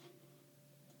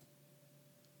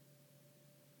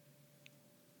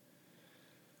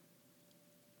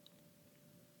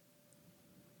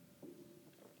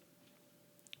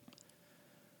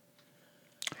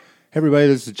Hey everybody,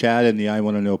 this is Chad in the I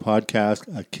Want to Know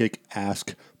podcast, a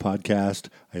kick-ask podcast.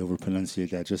 I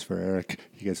overpronunciate that just for Eric.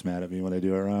 He gets mad at me when I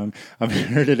do it wrong. I'm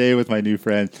here today with my new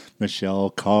friend, Michelle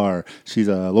Carr. She's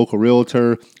a local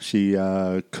realtor. She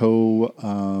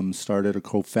co-started or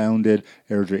co-founded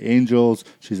Airdrie Angels.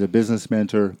 She's a business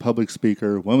mentor, public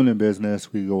speaker, woman in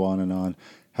business. We go on and on.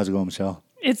 How's it going, Michelle?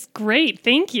 It's great.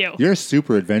 Thank you. You're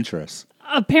super adventurous.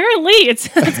 Apparently, it's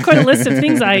quite a list of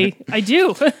things I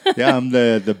do. Yeah, I'm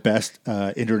the best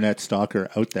internet stalker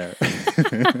out there.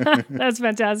 That's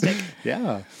fantastic.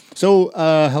 Yeah. So,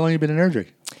 how long have you been in Airdrie?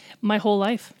 My whole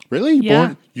life. Really?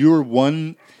 Yeah. You were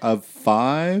one of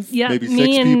five? Yeah, maybe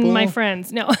me 6 and people? my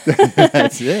friends. No.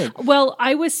 That's it. Well,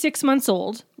 I was 6 months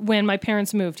old when my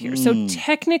parents moved here. So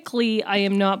technically, I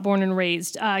am not born and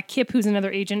raised. Kip, who's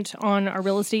another agent on our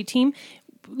real estate team,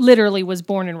 literally was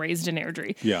born and raised in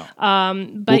Airdrie. Yeah.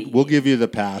 But we'll give you the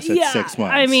pass at 6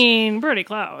 months. I mean, pretty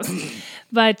close.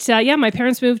 But my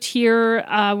parents moved here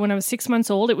when I was 6 months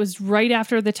old. It was right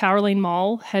after the Tower Lane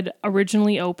Mall had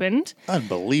originally opened.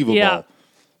 Unbelievable. Yeah.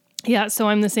 Yeah, so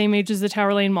I'm the same age as the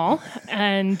Tower Lane Mall,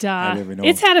 and never know.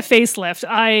 it's had a facelift.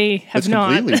 I have It's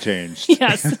not. completely changed.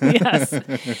 Yes.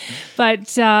 But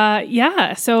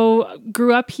so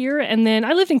grew up here, and then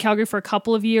I lived in Calgary for a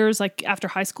couple of years, like after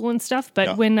high school and stuff.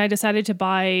 But when I decided to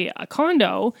buy a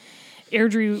condo,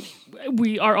 Airdrie,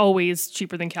 we are always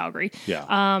cheaper than Calgary.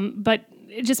 Yeah. But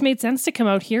it just made sense to come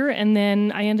out here, and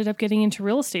then I ended up getting into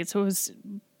real estate, so it was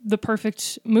the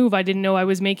perfect move. I didn't know I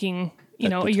was making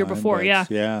a year before.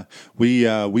 Yeah.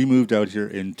 We moved out here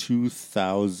in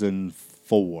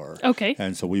 2004. Okay.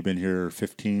 And so we've been here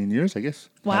 15 years, I guess.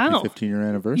 Wow. Happy 15-year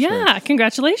anniversary. Yeah,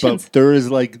 congratulations. But there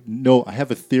is I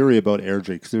have a theory about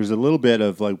Airdrie because there's a little bit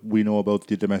of we know about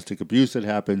the domestic abuse that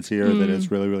happens here, that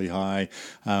it's really, really high.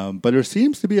 But there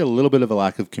seems to be a little bit of a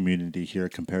lack of community here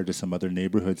compared to some other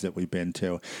neighborhoods that we've been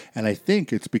to. And I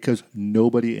think it's because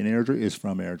nobody in Airdrie is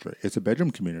from Airdrie. It's a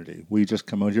bedroom community. We just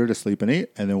come out here to sleep and eat,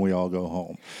 and then we all go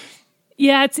home.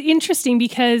 Yeah, it's interesting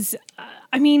because,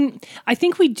 I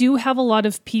think we do have a lot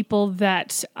of people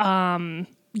that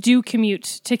do commute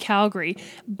to Calgary,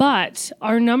 but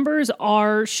our numbers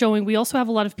are showing we also have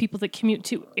a lot of people that commute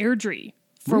to Airdrie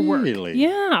for work. Really?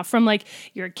 Yeah, from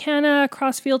Yorkana,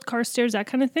 Crossfield, Carstairs, that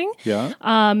kind of thing. Yeah.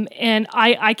 And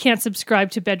I can't subscribe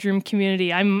to bedroom community.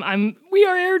 We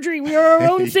are Airdrie. We are our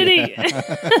own city.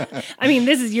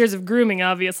 This is years of grooming,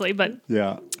 obviously, but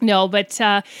Yeah. no, but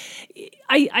I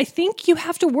think you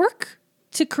have to work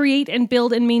to create and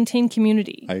build and maintain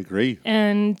community. I agree.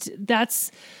 And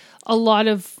that's a lot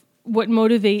of what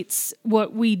motivates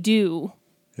what we do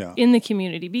in the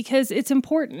community because it's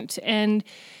important. And,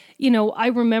 I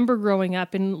remember growing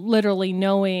up and literally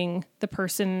knowing the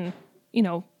person,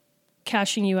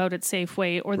 cashing you out at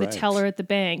Safeway or the teller at the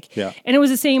bank. Yeah. And it was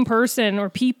the same person or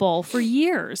people for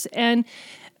years. And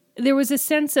there was a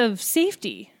sense of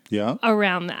safety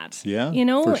around that. Yeah,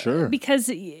 for sure. Because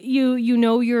you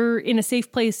know you're in a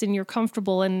safe place and you're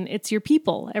comfortable and it's your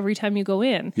people every time you go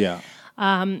in. Yeah.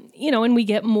 And we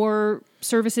get more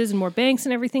services and more banks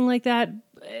and everything like that,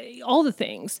 all the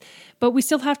things. But we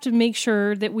still have to make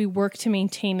sure that we work to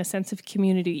maintain a sense of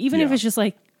community, even if it's just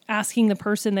asking the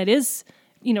person that is,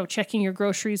 checking your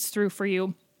groceries through for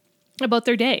you about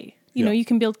their day. You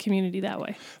can build community that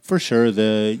way. For sure.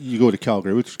 You go to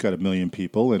Calgary, which has got 1 million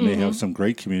people, and they have some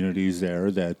great communities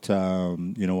there that,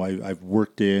 I've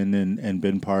worked in and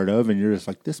been part of, and you're just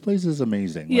like, this place is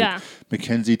amazing. Yeah.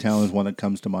 Mackenzie Town is one that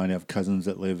comes to mind. I have cousins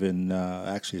that live in,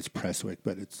 actually it's Prestwick,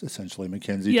 but it's essentially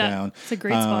Mackenzie Town. It's a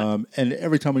great spot. And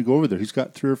every time we go over there, he's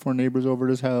got 3 or 4 neighbors over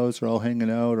at his house, or all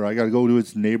hanging out, or I got to go to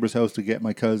his neighbor's house to get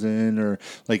my cousin, or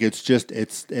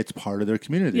it's part of their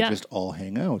community. They just all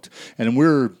hang out. And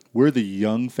we're the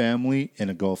young family in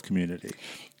a golf community.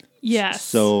 Yes.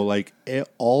 So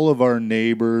all of our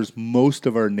neighbors, most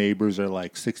of our neighbors are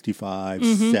 65,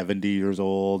 70 years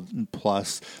old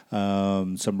plus.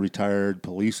 Some retired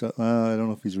police. I don't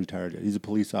know if he's retired yet. He's a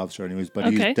police officer anyways,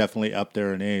 but he's definitely up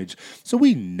there in age. So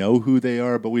we know who they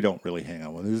are, but we don't really hang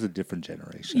out with them. This is a different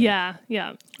generation. Yeah.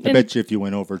 I bet you if you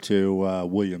went over to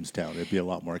Williamstown, it'd be a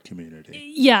lot more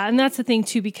community. Yeah, and that's the thing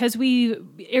too, because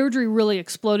Airdrie really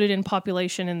exploded in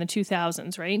population in the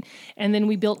 2000s, right? And then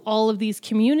we built all of these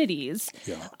communities,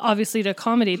 obviously to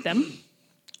accommodate them.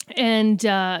 And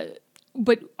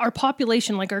but our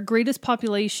population, our greatest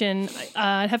population,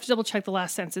 I'd have to double check the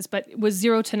last census, but it was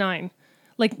 0 to 9.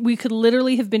 We could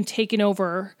literally have been taken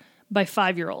over by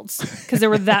 5-year-olds because there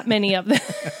were that many of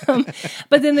them.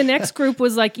 But then the next group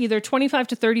was either 25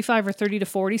 to 35 or 30 to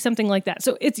 40, something like that.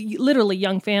 So it's literally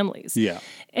young families. Yeah.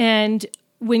 And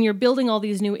when you're building all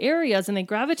these new areas and they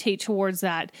gravitate towards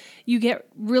that, you get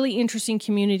really interesting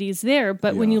communities there.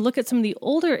 But when you look at some of the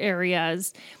older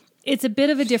areas, it's a bit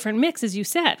of a different mix, as you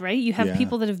said, right? You have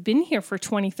people that have been here for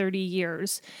 20, 30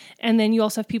 years, and then you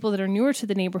also have people that are newer to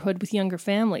the neighborhood with younger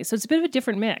families. So it's a bit of a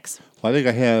different mix. Well, I think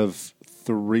I have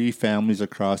 3 families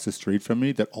across the street from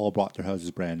me that all bought their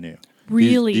houses brand new.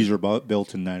 Really? These were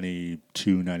built in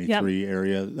 92, 93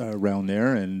 area around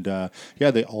there. And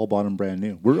they all bought them brand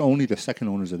new. We're only the second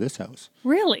owners of this house.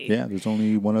 Really? Yeah, there's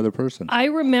only one other person. I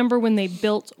remember when they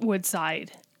built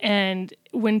Woodside, and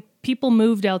when people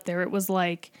moved out there, it was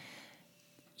like,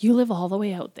 you live all the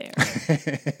way out there.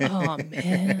 Oh,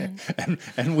 man.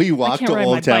 And we walked to ride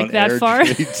Old my Town bike that far.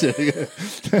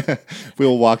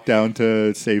 We'll walk down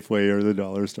to Safeway or the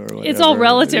dollar store. Whatever. It's all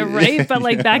relative, right? But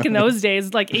like back in those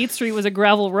days, like 8th Street was a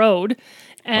gravel road.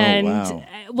 And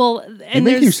you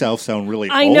make yourself sound really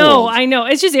old. I know.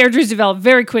 It's just Airdrie's developed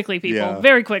very quickly, people.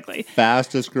 Very quickly.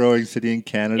 Fastest growing city in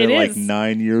Canada, like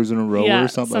 9 years in a row or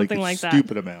something like that.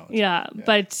 Stupid amount. Yeah.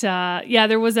 But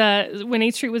there was when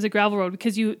 8th Street was a gravel road,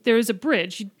 because there is a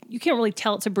bridge. You can't really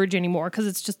tell it's a bridge anymore because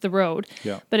it's just the road.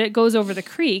 Yeah. But it goes over the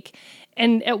creek.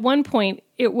 And at one point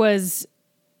it wasn't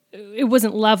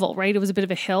level, right? It was a bit of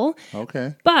a hill.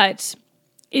 Okay. But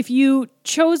if you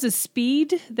chose a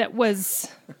speed that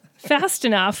was fast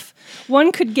enough,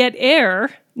 one could get air.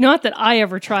 Not that I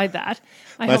ever tried that.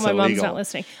 I hope my mom's not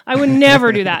listening. I would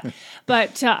never do that.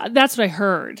 But that's what I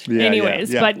heard.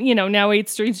 Anyways, but now 8th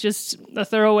Street's just a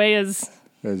throwaway as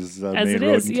main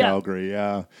road in Calgary.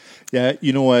 Yeah.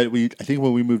 You know what? I think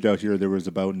when we moved out here, there was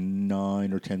about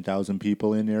 9,000 or 10,000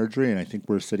 people in Airdrie, and I think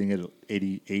we're sitting at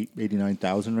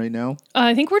 89,000 right now.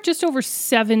 I think we're just over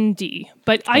 70,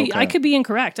 but I could be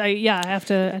incorrect. I'd have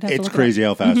to it's look crazy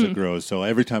how fast it grows. So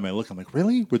every time I look, I'm like,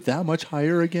 really? We're that much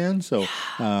higher again? So,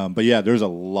 but yeah, there's a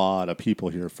lot of people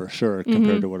here for sure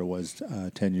compared to what it was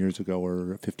 10 years ago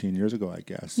or 15 years ago, I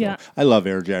guess. So I love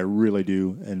Airdrie. I really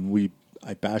do. And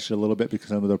I bash it a little bit because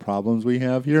some of the problems we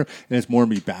have here, and it's more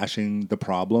me bashing the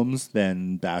problems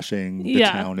than bashing the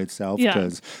town itself,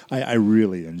 because I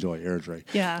really enjoy Airdrie.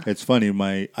 Yeah. It's funny,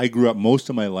 I grew up most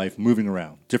of my life moving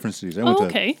around different cities. I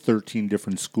went to 13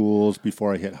 different schools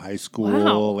before I hit high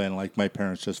school, and like my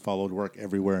parents just followed work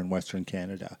everywhere in Western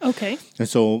Canada. Okay. And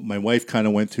so my wife kind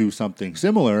of went through something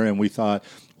similar, and we thought,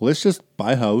 well, let's just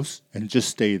buy a house and just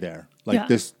stay there. Like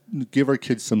this, give our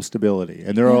kids some stability.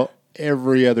 And they're all,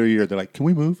 every other year, they're like, can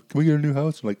we move? Can we get a new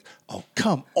house? I'm like, oh,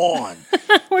 come on.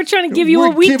 We're trying to give you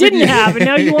what we didn't have, and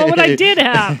now you want what I did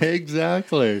have.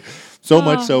 Exactly. So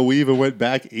much so, we even went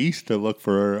back east to look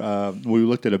for, we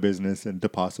looked at a business and to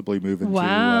possibly move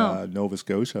into Nova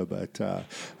Scotia, but,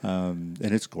 and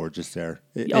it's gorgeous there.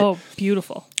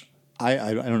 Beautiful.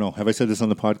 I don't know. Have I said this on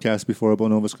the podcast before about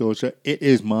Nova Scotia? It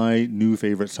is my new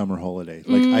favorite summer holiday.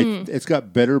 Like it's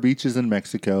got better beaches than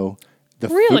Mexico.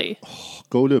 Really?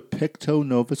 Go to Pictou,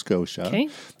 Nova Scotia. Okay.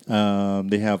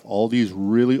 They have all these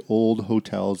really old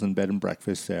hotels and bed and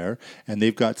breakfasts there, and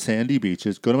they've got sandy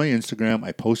beaches. Go to my Instagram.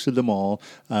 I posted them all.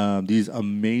 These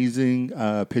amazing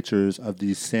pictures of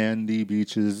these sandy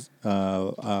beaches.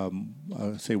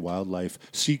 Say wildlife,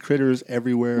 sea critters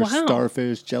everywhere,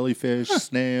 starfish, jellyfish,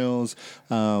 snails.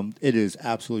 It is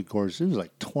absolutely gorgeous. It was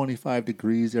like 25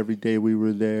 degrees every day we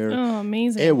were there. Oh,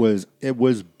 amazing! It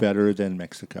was better than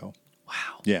Mexico.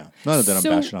 Wow. Yeah. Not that I'm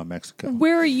bashing on Mexico.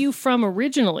 Where are you from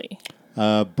originally?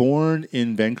 Born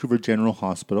in Vancouver General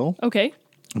Hospital. Okay.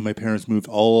 And my parents moved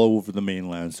all over the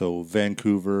mainland. So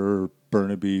Vancouver,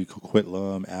 Burnaby,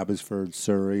 Coquitlam, Abbotsford,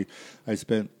 Surrey. I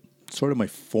spent sort of my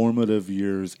formative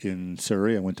years in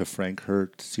Surrey. I went to Frank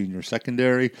Hurt Senior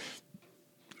Secondary.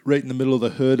 Right in the middle of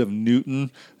the hood of Newton,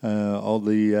 all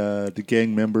the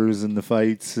gang members and the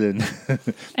fights, and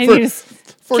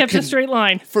kept a straight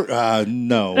line. For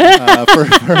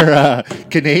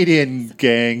Canadian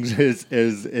gangs, as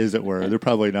it were, they're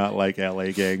probably not like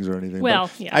LA gangs or anything. Well,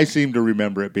 I seem to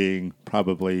remember it being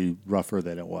probably rougher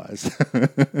than it was.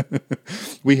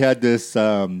 We had this.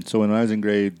 So when I was in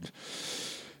grade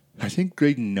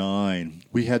 9,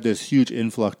 we had this huge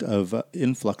influx of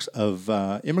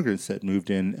immigrants that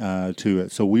moved in to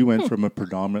it. So we went from a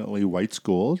predominantly white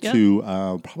school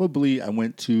to probably I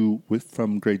went to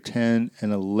from grade 10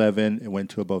 and 11, it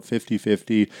went to about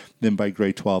 50-50. Then by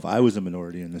grade 12, I was a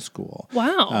minority in the school.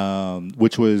 Wow.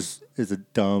 Which as a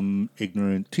dumb,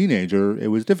 ignorant teenager, it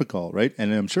was difficult, right?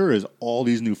 And I'm sure as all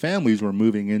these new families were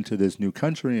moving into this new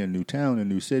country and new town and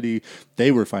new city,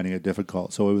 they were finding it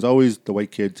difficult. So it was always the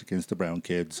white kids against the brown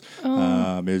kids.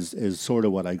 Is sort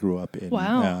of what I grew up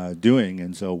in doing.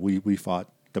 And so we fought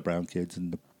the brown kids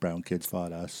and the brown kids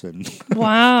fought us. And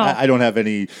wow. I don't have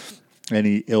any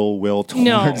any ill will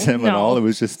towards him at no. all. It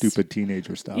was just stupid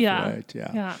teenager stuff, Yeah. right?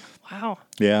 Yeah. Yeah. Wow.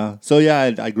 Yeah. So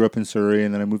yeah, I grew up in Surrey,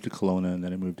 and then I moved to Kelowna, and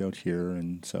then I moved out here,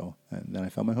 and then I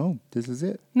found my home. This is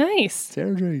it. Nice. It's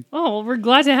Airdrie. Oh, well, we're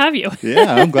glad to have you.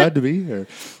 Yeah, I'm glad to be here.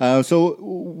 So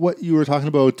what you were talking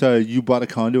about, you bought a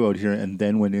condo out here and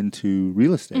then went into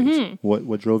real estate. Mm-hmm.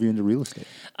 What drove you into real estate?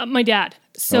 My dad.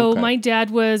 So Okay. my dad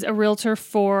was a realtor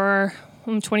for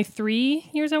 23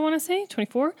 years, I want to say,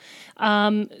 24.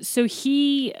 So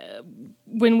he,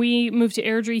 when we moved to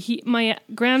Airdrie, my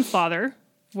grandfather,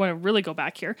 if I want to really go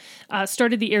back here,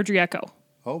 started the Airdrie Echo.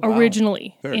 Oh, wow.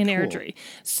 Originally Very in cool. Airdrie.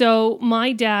 So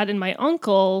my dad and my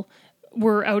uncle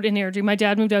were out in Airdrie. My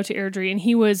dad moved out to Airdrie, and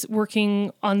he was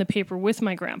working on the paper with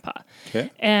my grandpa.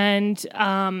 Okay. And,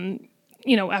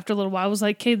 after a little while, I was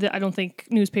like, okay, I don't think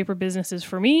newspaper business is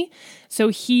for me. So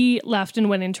he left and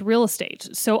went into real estate.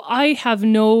 So I have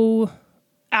no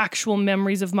actual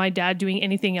memories of my dad doing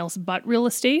anything else but real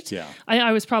estate. Yeah.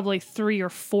 I was probably 3 or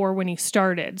 4 when he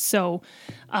started. So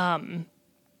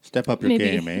Step up your maybe.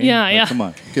 game, eh? Yeah, Like, yeah. Come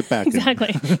on, get back.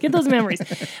 exactly. Get those memories.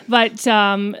 But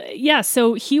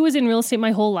so he was in real estate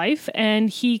my whole life, and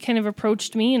he kind of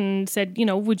approached me and said,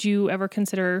 would you ever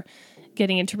consider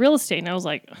getting into real estate? And I was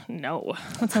like, no,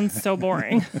 that sounds so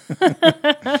boring.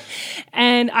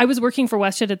 And I was working for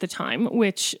WestJet at the time,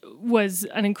 which was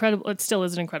it still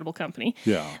is an incredible company.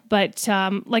 Yeah. But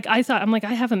I thought,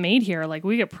 I have a maid here. Like,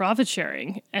 we get profit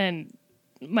sharing. And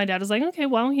my dad was like, okay,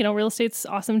 well, real estate's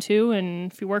awesome too.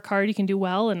 And if you work hard, you can do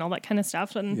well and all that kind of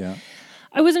stuff. And Yeah.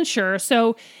 I wasn't sure.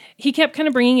 So he kept kind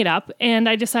of bringing it up. And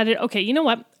I decided, okay, you know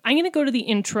what? I'm going to go to the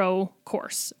intro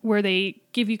course where they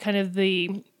give you kind of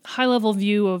the high level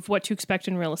view of what to expect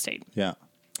in real estate. Yeah.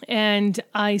 And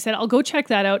I said, I'll go check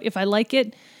that out. If I like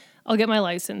it, I'll get my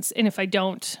license. And if I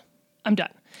don't, I'm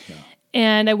done. Yeah.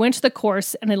 And I went to the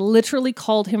course, and I literally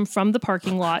called him from the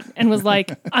parking lot and was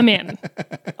like, I'm in.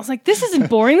 I was like, this isn't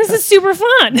boring. This is super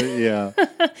fun. Yeah.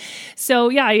 So,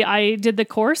 yeah, I did the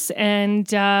course and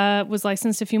was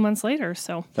licensed a few months later.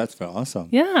 So, That's awesome.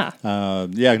 yeah.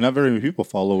 Not very many people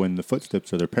follow in the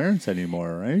footsteps of their parents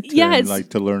anymore, right? Yeah, And, like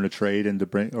to learn a trade and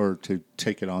to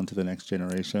take it on to the next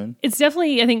generation. It's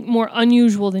definitely, I think, more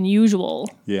unusual than usual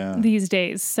Yeah. these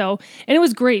days. So, and it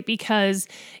was great because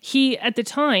at the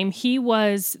time, he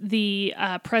was the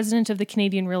president of the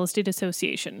Canadian Real Estate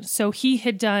Association. So he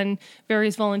had done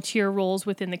various volunteer roles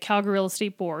within the Calgary Real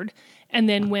Estate Board and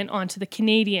then went on to the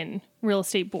Canadian Real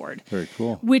Estate Board. Very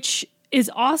cool. Which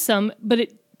is awesome, but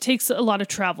it takes a lot of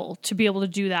travel to be able to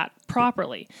do that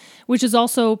properly, which is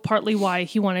also partly why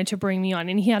he wanted to bring me on.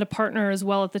 And he had a partner as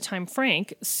well at the time,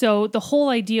 Frank. So the whole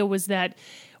idea was that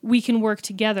we can work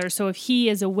together. So if he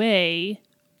is away,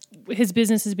 his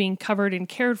business is being covered and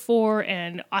cared for,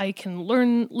 and I can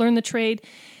learn the trade.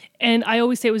 And I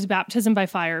always say it was baptism by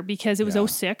fire because it was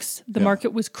 2006. The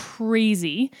market was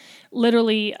crazy.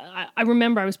 Literally, I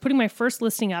remember I was putting my first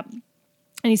listing up, and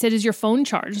he said, "Is your phone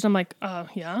charged?" I'm like,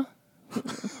 yeah.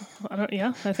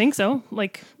 I think so.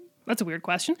 Like, that's a weird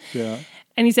question. Yeah.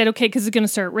 And he said, okay, because it's going to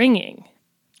start ringing.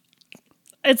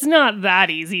 It's not that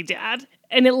easy, Dad.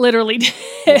 And it literally did.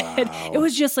 Wow. It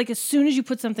was just like as soon as you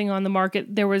put something on the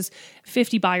market, there was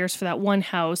 50 buyers for that one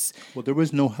house. Well, there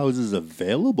was no houses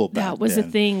available back That was then.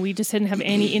 the thing. We just didn't have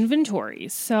any inventory.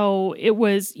 So it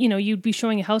was, you'd be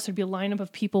showing a house, there'd be a lineup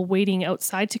of people waiting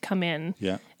outside to come in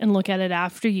Yeah. and look at it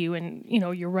after you. And,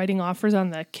 you're writing offers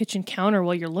on the kitchen counter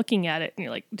while you're looking at it. And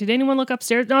you're like, did anyone look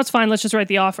upstairs? No, it's fine. Let's just write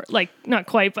the offer. Like, not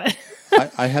quite, but...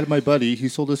 I had my buddy. He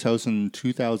sold his house in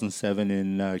 2007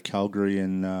 in Calgary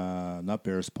and not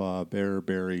Bearspaw,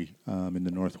 Bearberry in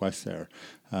the northwest there.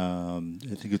 I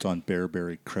think it's on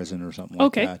Bearberry Crescent or something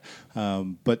like that.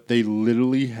 But they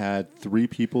literally had 3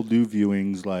 people do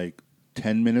viewings like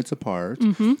 10 minutes apart,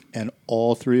 and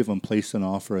all 3 of them placed an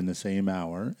offer in the same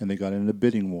hour, and they got in a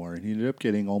bidding war, and he ended up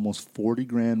getting almost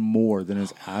 $40,000 more than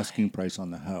his asking price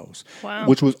on the house, Wow.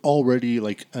 which was already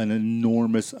like an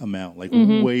enormous amount, like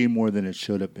way more than it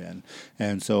should have been.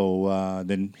 And so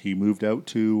then he moved out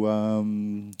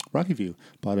to Rocky View,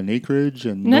 bought an acreage,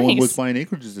 and no one Nice. was buying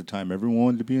acreage at the time. Everyone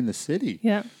wanted to be in the city.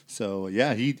 Yeah. So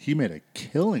yeah, he made a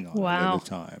killing on it Wow. at the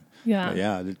time. Yeah. But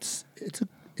yeah,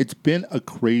 it's been a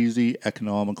crazy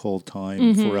economical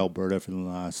time for Alberta for the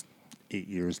last 8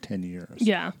 years, 10 years.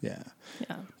 Yeah. Yeah.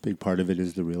 Yeah. Big part of it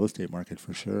is the real estate market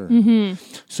for sure.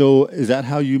 So is that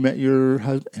how you met your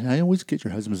husband? And I always get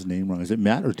your husband's name wrong. Is it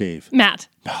Matt or Dave? Matt.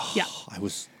 Yeah. I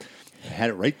was had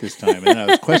it right this time, and I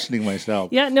was questioning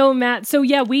myself. Yeah, no, Matt. So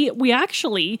yeah, we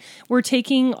actually were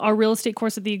taking our real estate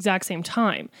course at the exact same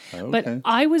time. Okay. But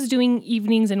I was doing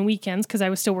evenings and weekends because I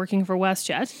was still working for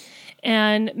WestJet.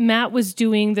 And Matt was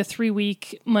doing the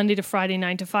 3-week Monday to Friday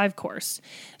 9 to 5 course.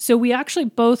 So we actually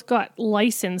both got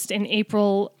licensed in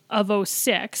April of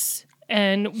 2006,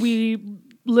 and we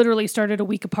literally started a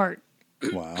week apart.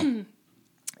 Wow.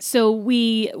 So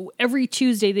every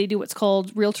Tuesday they do what's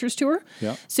called Realtors Tour.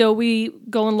 Yeah. So we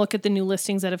go and look at the new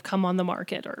listings that have come on the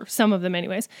market, or some of them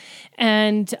anyways.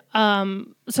 And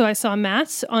so I saw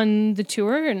Matt on the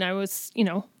tour, and I was,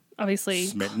 obviously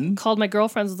smitten. Called my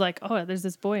girlfriends, was like, oh, there's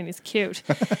this boy and he's cute.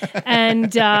 And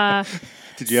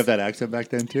did you have that accent back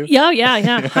then too? Yeah,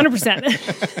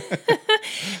 100%.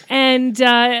 And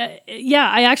I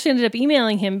actually ended up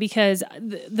emailing him because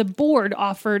the board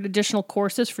offered additional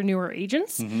courses for newer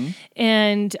agents. Mm-hmm.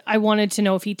 And I wanted to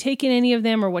know if he'd taken any of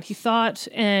them or what he thought.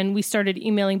 And we started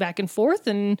emailing back and forth.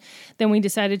 And then we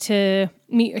decided to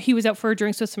meet. He was out for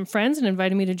drinks with some friends and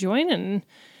invited me to join. And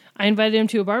I invited him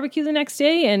to a barbecue the next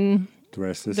day, and the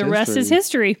rest is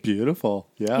history. Beautiful.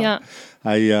 Yeah.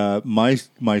 I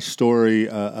my story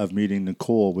of meeting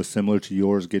Nicole was similar to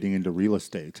yours getting into real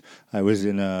estate. I was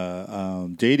in a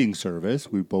dating service.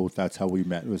 That's how we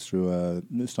met. It was through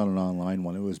it's not an online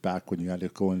one. It was back when you had to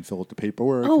go and fill out the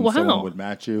paperwork. Oh, and wow. Someone would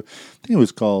match you. I think it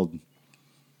was called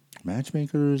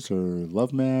Matchmakers or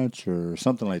Love Match or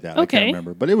something like that. Okay. I can't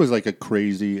remember. But it was like a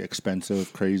crazy,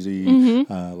 expensive,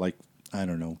 like, I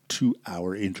don't know,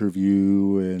 2-hour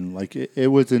interview, and like it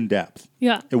was in depth.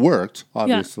 Yeah. It worked,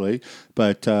 obviously. Yeah.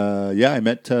 But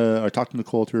I talked to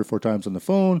Nicole 3 or 4 times on the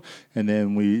phone, and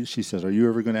then she says, are you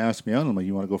ever going to ask me out? I'm like,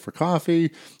 you want to go for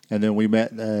coffee? And then we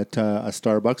met at a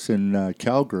Starbucks in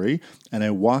Calgary, and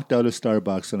I walked out of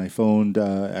Starbucks and I phoned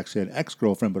actually an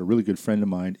ex-girlfriend, but a really good friend of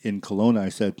mine in Kelowna. I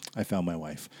said, I found my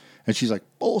wife. And she's like,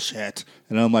 bullshit.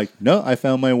 And I'm like, no, I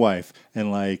found my wife.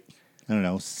 And like, I don't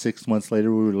know, 6 months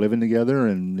later we were living together,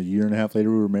 and a year and a half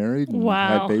later we were married and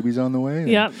had babies on the way.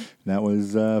 Yep. And that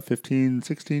was 15,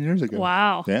 16 years ago.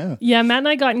 Wow. Yeah. Yeah, Matt and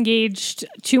I got engaged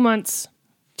 2 months,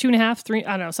 2.5, 3,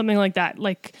 I don't know, something like that.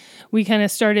 Like, we kind of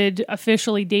started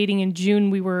officially dating in June.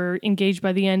 We were engaged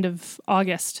by the end of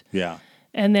August. Yeah.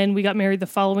 And then we got married the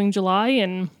following July,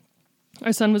 and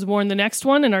our son was born the next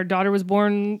one, and our daughter was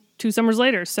born 2 summers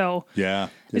later. So yeah,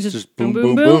 it's just boom,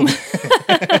 boom, boom.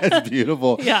 That's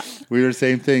beautiful. Yeah. We were the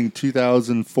same thing.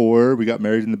 2004, we got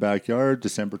married in the backyard.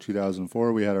 December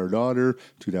 2004, we had our daughter.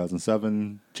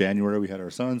 2007, January, we had our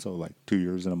son. So like 2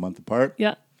 years and a month apart.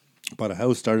 Yeah. Bought a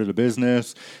house, started a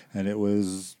business, and it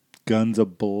was guns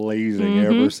a-blazing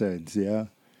ever since. Yeah.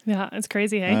 Yeah, it's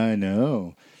crazy, hey? I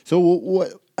know. So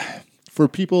what for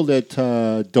people that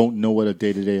don't know what a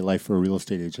day-to-day life for a real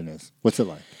estate agent is, what's it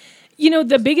like?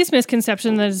 The biggest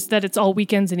misconception is that it's all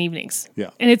weekends and evenings. Yeah.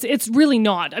 And it's really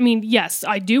not. I mean, yes,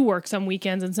 I do work some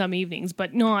weekends and some evenings, but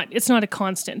it's not a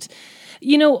constant.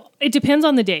 It depends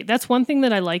on the day. That's one thing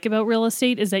that I like about real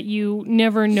estate, is that you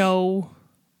never know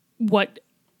what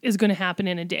is going to happen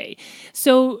in a day.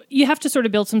 So you have to sort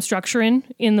of build some structure in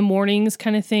the mornings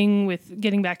kind of thing, with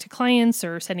getting back to clients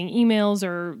or sending emails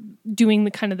or doing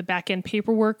the kind of the back end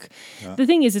paperwork. Yeah. The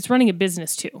thing is, it's running a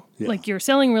business too. Yeah. Like, you're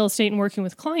selling real estate and working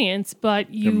with clients,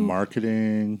 but your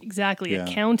marketing. Exactly. Yeah.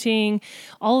 Accounting,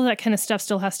 all of that kind of stuff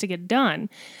still has to get done.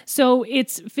 So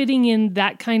it's fitting in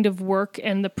that kind of work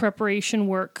and the preparation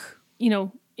work,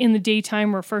 in the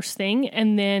daytime or first thing.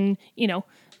 And then,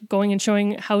 going and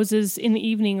showing houses in the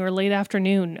evening or late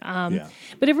afternoon.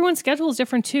 But everyone's schedule is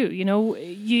different too.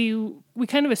 We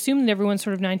kind of assume that everyone's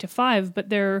sort of 9 to 5, but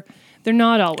they're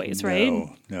not always, right?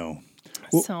 No.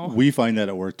 Well, we find that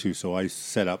at work too. So I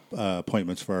set up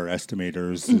appointments for our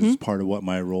estimators as part of what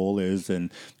my role is.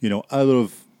 And, out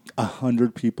of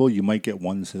 100 people, you might get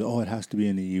one that says, oh, it has to be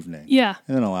in the evening. Yeah.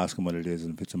 And then I'll ask them what it is,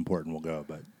 and if it's important, we'll go.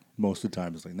 But most of the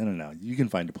time it's like, no. You can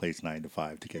find a place 9 to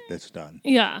 5 to get this done.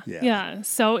 Yeah.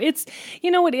 So it's,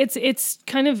 it's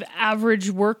kind of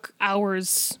average work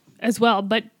hours as well.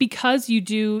 But because you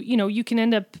do, you can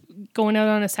end up going out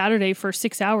on a Saturday for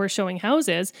 6 hours showing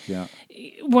houses. Yeah.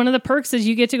 One of the perks is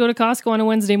you get to go to Costco on a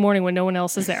Wednesday morning when no one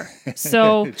else is there.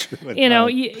 So,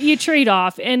 you trade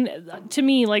off. And to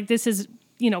me, like, this is,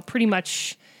 pretty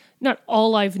much not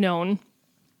all I've known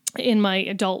in my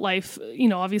adult life.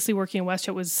 Obviously working in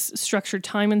WestJet was structured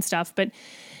time and stuff, but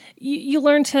you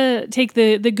learn to take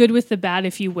the good with the bad,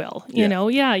 if you will.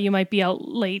 You might be out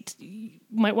late, you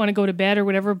might want to go to bed or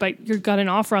whatever, but you've got an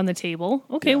offer on the table.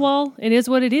 Okay, well, it is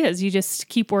what it is. You just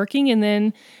keep working, and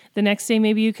then The next day,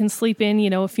 maybe you can sleep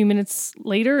in, a few minutes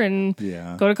later and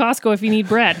go to Costco if you need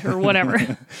bread or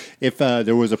whatever. If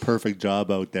there was a perfect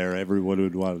job out there, everyone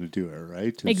would want to do it,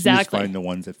 right? Exactly. You just find the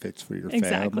ones that fits for your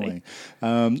family.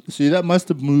 So that must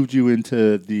have moved you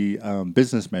into the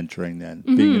business mentoring then,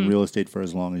 being in real estate for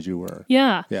as long as you were.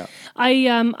 Yeah.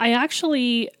 I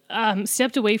actually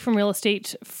stepped away from real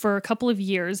estate for a couple of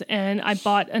years, and I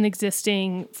bought an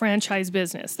existing franchise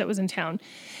business that was in town.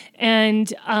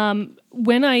 And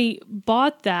when I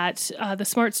bought that, the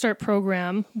Smart Start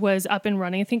program was up and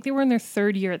running. I think they were in their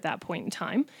third year at that point in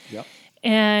time. Yep.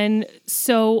 And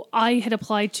so I had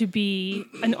applied to be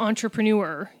an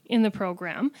entrepreneur in the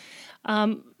program.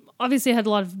 Obviously, I had a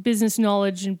lot of business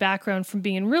knowledge and background from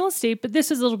being in real estate, but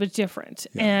this is a little bit different.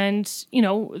 Yeah. And,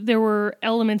 there were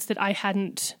elements that I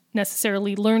hadn't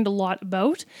necessarily learned a lot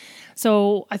about.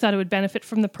 So I thought it would benefit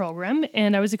from the program,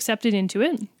 and I was accepted into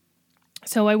it.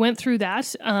 So I went through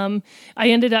that. I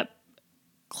ended up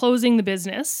closing the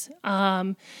business.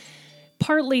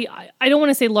 Partly, I don't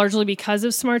want to say largely because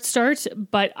of Smart Start,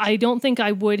 but I don't think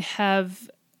I would have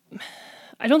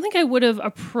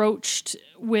approached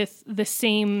with the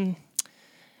same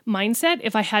mindset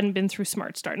if I hadn't been through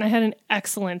Smart Start. And I had an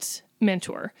excellent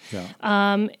mentor.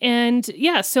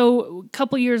 Yeah. So a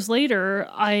couple years later,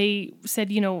 I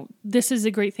said, this is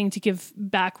a great thing to give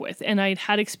back with. And I'd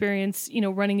had experience,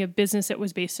 running a business that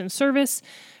was based in service,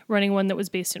 running one that was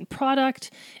based in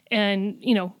product, and,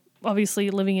 obviously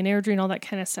living in Airdrie and all that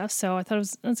kind of stuff. So I thought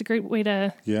that's a great way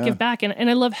to give back. And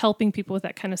I love helping people with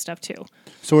that kind of stuff too.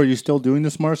 So are you still doing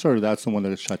the Smart Start, or that's the one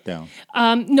that is shut down?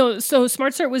 No. So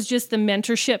Smart Start was just the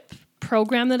mentorship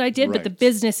program that I did, but the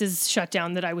business is shut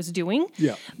down that I was doing.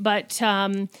 Yeah. But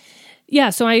so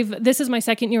this is my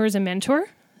second year as a mentor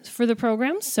for the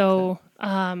program. So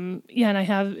and I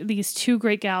have these two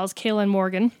great gals, Kayla and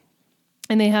Morgan.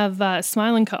 And they have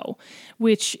Smile & Co.,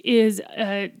 which is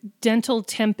a dental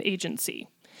temp agency.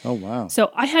 Oh, wow.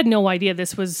 So I had no idea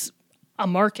this was a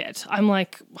market. I'm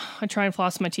like, I try and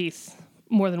floss my teeth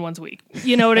more than once a week.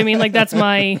 You know what I mean? Like that's what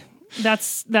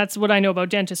I know about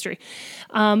dentistry.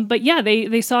 But yeah,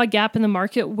 they saw a gap in the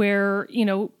market where,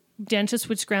 dentists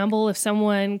would scramble if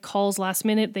someone calls last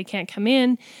minute, they can't come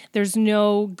in. There's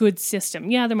no good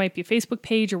system. Yeah, there might be a Facebook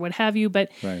page or what have you,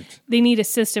 but they need a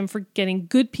system for getting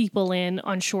good people in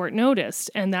on short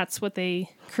notice. And that's what they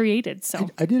created. So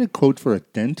I did a quote for a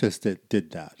dentist that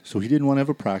did that. So he didn't want to have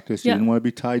a practice. He didn't want to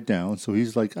be tied down. So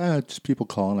he's like, just people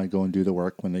call and I go and do the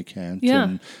work when they can't. Yeah.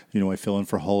 And, I fill in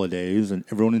for holidays and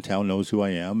everyone in town knows who I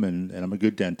am and I'm a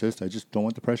good dentist. I just don't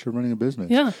want the pressure of running a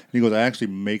business. Yeah. And he goes, I actually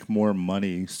make more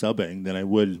money subbing than I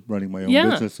would running my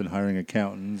own business and hiring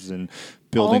accountants and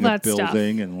building a building stuff.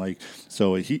 And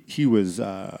so he was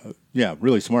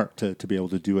really smart to be able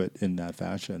to do it in that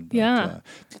fashion. But,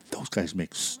 those guys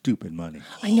make stupid money.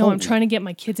 I know. I'm trying to get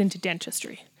my kids into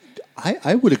dentistry.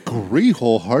 I would agree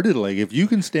wholeheartedly. If you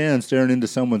can stand staring into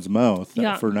someone's mouth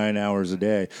for 9 hours a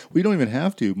day, we don't even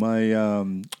have to.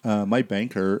 My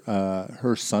banker,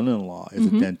 her son-in-law is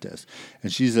a dentist,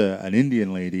 and she's an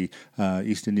Indian lady,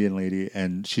 East Indian lady,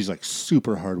 and she's like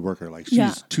super hard worker. Like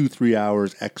she's 2-3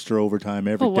 hours extra overtime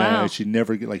every day. Wow. She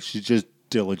never she's just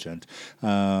diligent.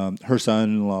 Her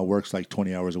son-in-law works like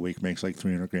 20 hours a week, makes like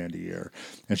 $300,000 a year.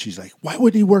 And she's like, why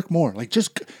wouldn't he work more? And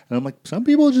I'm like, some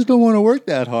people just don't want to work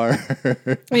that hard.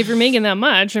 If you're making that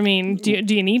much, do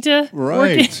you need to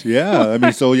right. work? Yeah.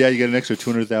 you get an extra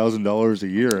 $200,000 a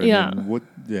year.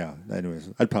 Anyways,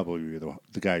 I'd probably be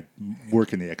the guy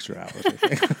working the extra hours. I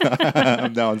think.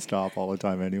 I'm nonstop all the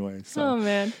time anyway. So. Oh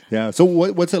man. Yeah. So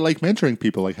what's it like mentoring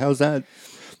people? Like, how's that?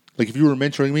 Like if you were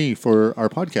mentoring me for our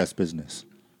podcast business.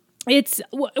 It's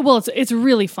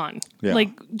really fun. Yeah. Like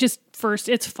just first,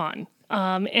 it's fun.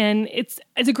 And it's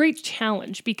a great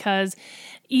challenge because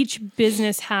each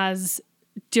business has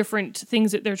different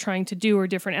things that they're trying to do or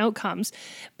different outcomes.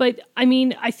 But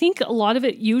I think a lot of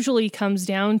it usually comes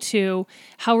down to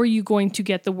how are you going to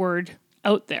get the word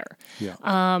out there? Yeah.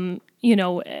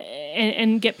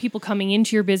 And get people coming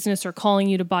into your business or calling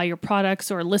you to buy your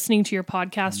products or listening to your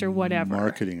podcast or whatever.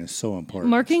 Marketing is so important.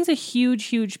 Marketing's a huge,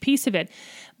 huge piece of it.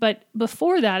 But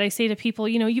before that, I say to people,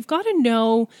 you've got to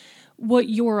know what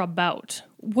you're about.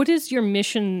 What is your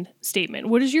mission statement?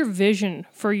 What is your vision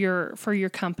for your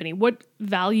company? What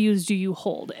values do you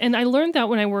hold? And I learned that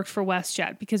when I worked for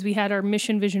WestJet because we had our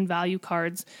mission, vision, value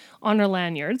cards on our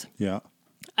lanyards. Yeah.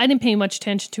 I didn't pay much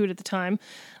attention to it at the time.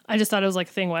 I just thought it was like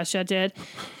a thing WestJet did.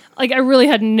 I really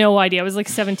had no idea. I was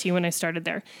 17 when I started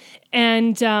there.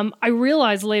 And I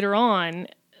realized later on,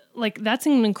 that's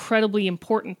an incredibly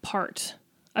important part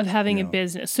of having a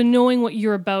business. So knowing what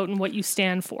you're about and what you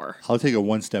stand for. I'll take it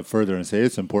one step further and say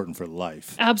it's important for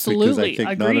life. Absolutely. Because I think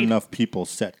Agreed. not enough people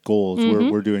set goals.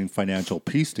 We're doing financial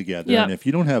peace together. Yeah. And if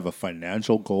you don't have a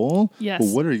financial goal, Yes.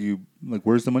 well, what are you, like,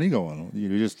 where's the money going?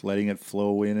 You're just letting it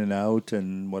flow in and out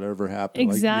and whatever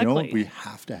happens. Exactly. Like, we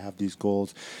have to have these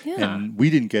goals. Yeah. And we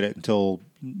didn't get it until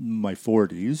my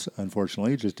 40s,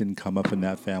 unfortunately. It just didn't come up in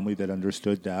that family that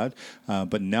understood that.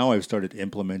 But now I've started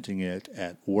implementing it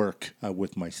at work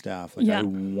with my staff. Like, I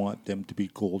want them to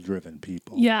be goal-driven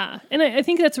people. Yeah, and I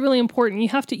think that's really important. You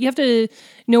have to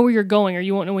know where you're going, or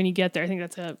you won't know when you get there. I think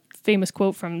that's a famous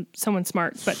quote from someone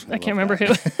smart, but I can't remember who.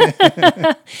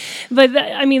 But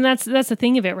that's the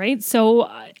thing of it, right? So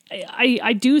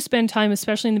I do spend time,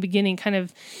 especially in the beginning, kind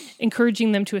of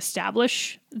encouraging them to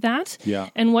establish that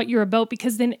and what you're about,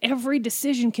 because then every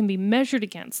decision can be measured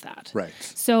against that. Right.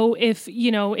 So if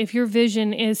your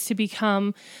vision is to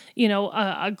become,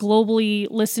 a globally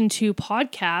listened to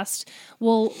podcast,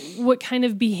 well, what kind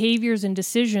of behaviors and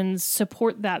decisions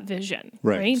support that vision?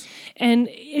 Right. And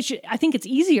I think it's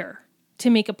easier to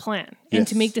make a plan and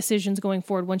to make decisions going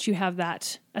forward once you have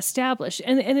that established.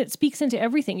 And it speaks into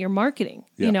everything, your marketing.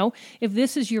 If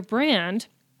this is your brand,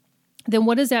 then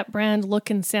what does that brand look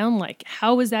and sound like?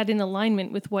 How is that in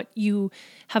alignment with what you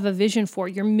have a vision for,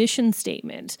 your mission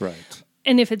statement? Right.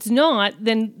 And if it's not,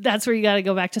 then that's where you got to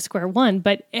go back to square one.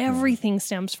 But everything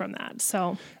stems from that.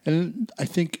 So, and I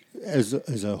think as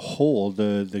a whole,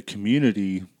 the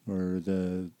community or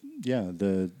the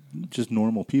just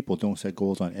normal people don't set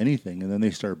goals on anything, and then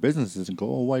they start businesses and go,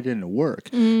 oh, why didn't it work?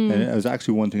 And it was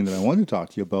actually one thing that I wanted to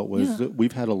talk to you about was that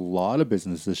we've had a lot of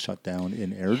businesses shut down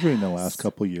in Airdrie in the last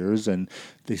couple of years, and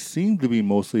they seem to be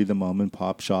mostly the mom and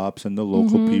pop shops and the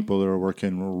local people that are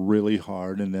working really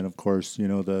hard. And then, of course, the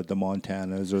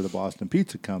Montanas or the Boston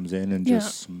Pizza comes in and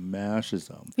just smashes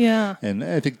them. Yeah. And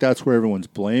I think that's where everyone's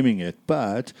blaming it,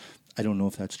 but I don't know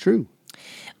if that's true.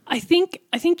 I think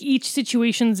each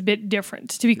situation's a bit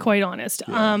different, to be quite honest.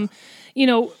 Yeah.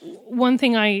 One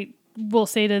thing I will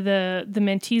say to the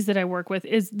mentees that I work with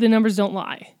is the numbers don't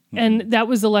lie. And that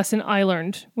was the lesson I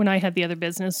learned when I had the other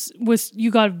business, was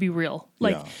you got to be real.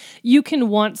 Like, you can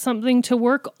want something to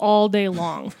work all day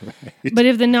long, but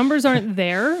if the numbers aren't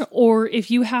there, or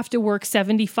if you have to work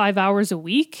 75 hours a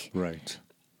week,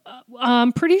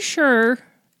 I'm pretty sure...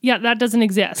 yeah, that doesn't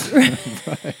exist. Right?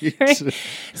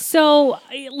 So,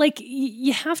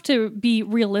 you have to be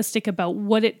realistic about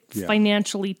what it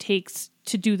financially takes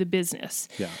to do the business.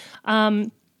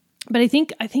 But I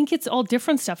think it's all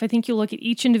different stuff. I think you look at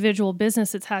each individual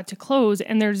business that's had to close,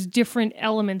 and there's different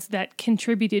elements that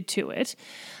contributed to it.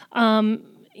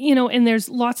 And there's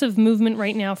lots of movement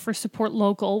right now for support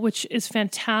local, which is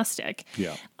fantastic.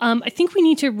 I think we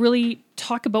need to really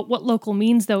talk about what local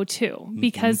means, though, too,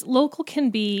 because local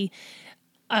can be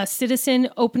a citizen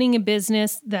opening a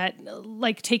business that,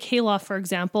 like, take Hayloft, for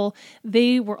example.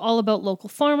 They were all about local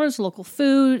farmers, local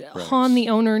food. Right. Han, the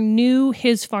owner, knew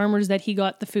his farmers that he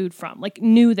got the food from,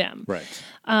 knew them.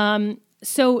 Right.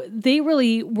 So they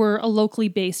really were a locally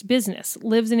based business,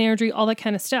 lives in Airdrie, all that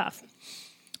kind of stuff.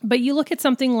 But you look at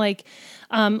something like,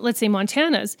 let's say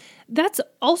Montana's, that's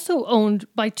also owned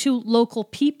by two local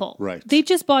people. Right. They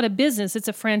just bought a business. It's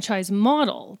a franchise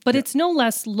model, but it's no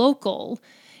less local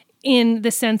in the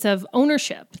sense of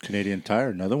ownership. Canadian Tire,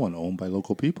 another one owned by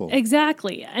local people.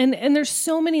 Exactly. And there's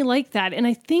so many like that. And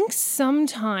I think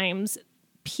sometimes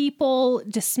people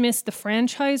dismiss the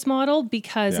franchise model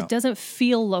because it doesn't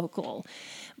feel local.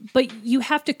 But you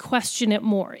have to question it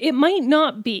more. It might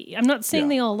not be. I'm not saying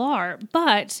they all are,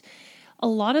 but a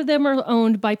lot of them are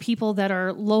owned by people that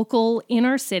are local in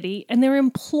our city, and they're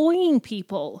employing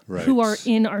people who are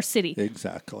in our city.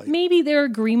 Exactly. Maybe their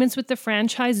agreements with the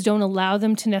franchise don't allow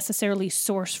them to necessarily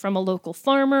source from a local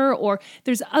farmer, or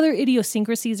there's other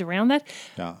idiosyncrasies around that.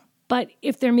 Yeah. But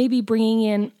if they're maybe bringing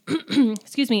in,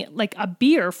 like a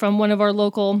beer from one of our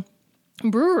local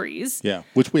breweries. Yeah,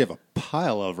 which we have a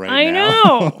pile of now. I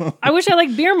know. I wish I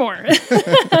liked beer more.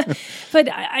 But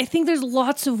I think there's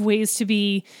lots of ways to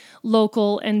be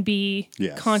local and be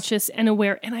conscious and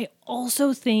aware. And I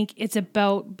also think it's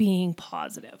about being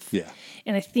positive. Yeah.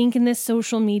 And I think in this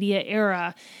social media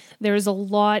era, there's a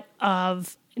lot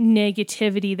of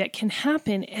negativity that can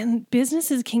happen, and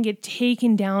businesses can get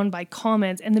taken down by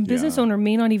comments, and the business owner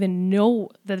may not even know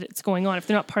that it's going on if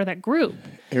they're not part of that group.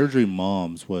 Airdrie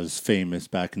Moms was famous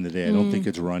back in the day. I don't think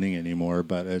it's running anymore,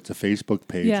 but it's a Facebook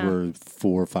page where 4,000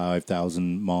 or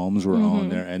 5,000 moms were on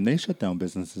there, and they shut down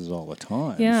businesses all the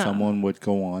time. Yeah. Someone would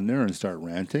go on there and start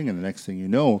ranting, and the next thing you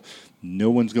know, no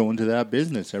one's going to that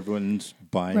business. Everyone's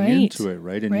buying into it,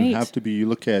 right? And you have to be, you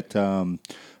look at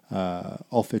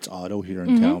All Fits Auto here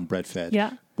in town, Brett Fed.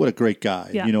 Yeah. What a great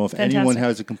guy. Yeah, You know, if anyone fantastic.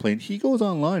 has a complaint, he goes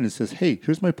online and says, hey,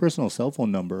 here's my personal cell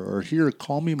phone number, or here,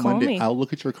 call me Monday. me. I'll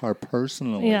look at your car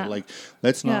personally. Yeah. Like,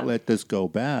 let's not Yeah. let this go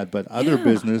bad. But other Yeah.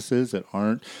 businesses that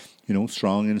aren't, you know,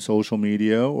 strong in social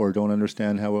media or don't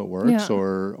understand how it works Yeah.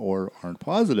 or aren't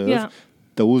positive, Yeah.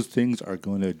 those things are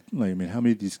going to, like, I mean, how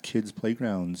many of these kids'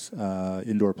 playgrounds,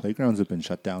 indoor playgrounds have been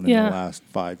shut down in Yeah. the last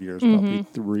 5 years? Probably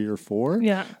 3 or 4.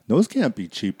 Yeah. Those can't be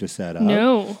cheap to set up.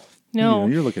 No. You No. know,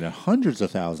 you're looking at hundreds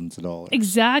of thousands of dollars.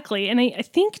 Exactly. And I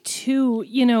think, too,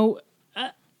 you know,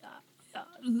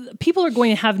 people are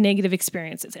going to have negative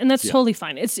experiences, and that's totally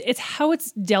fine. It's how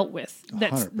it's dealt with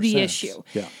that's 100%. the issue.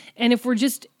 Yeah. And if we're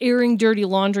just airing dirty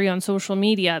laundry on social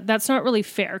media, that's not really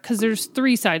fair because there's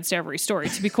 3 sides to every story,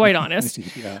 to be quite honest.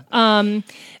 Yeah.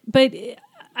 But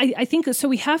I think so.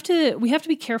 We have to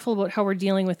be careful about how we're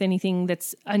dealing with anything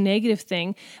that's a negative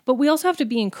thing. But we also have to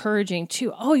be encouraging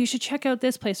too. Oh, you should check out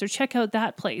this place or check out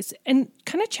that place, and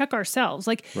kind of check ourselves.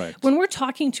 Like Right. when we're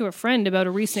talking to a friend about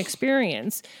a recent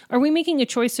experience, are we making a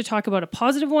choice to talk about a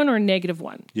positive one or a negative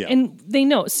one? Yeah. And they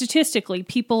know statistically,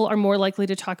 people are more likely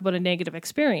to talk about a negative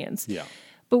experience. Yeah.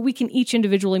 But we can each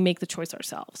individually make the choice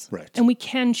ourselves. Right. And we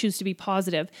can choose to be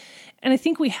positive. And I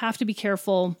think we have to be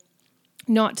careful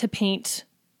not to paint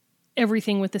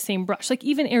everything with the same brush. Like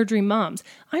even Airdrie Moms,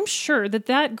 I'm sure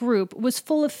that group was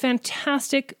full of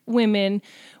fantastic women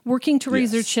working to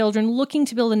raise their Yes. children, looking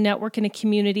to build a network and a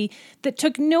community that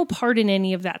took no part in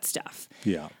any of that stuff.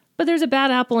 Yeah. But there's a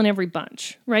bad apple in every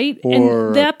bunch, right? Or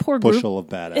and that poor group, bushel of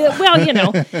bad apples. well, you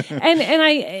know, and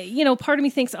I, you know, part of me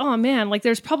thinks, oh man, like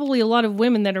there's probably a lot of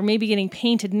women that are maybe getting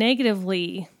painted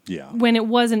negatively Yeah. when it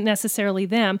wasn't necessarily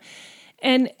them.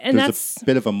 And There's that's a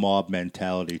bit of a mob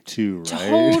mentality too,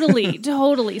 right?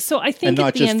 totally. So I think And not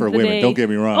at the just end for of the women. day, Don't get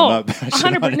me wrong. Oh, I'm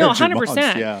not bashing on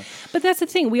 100%. Yeah. But that's the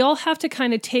thing. We all have to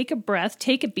kind of take a breath,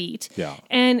 take a beat, Yeah.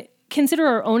 and consider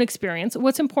our own experience,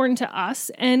 what's important to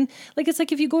us. And like, it's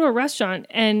like if you go to a restaurant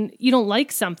and you don't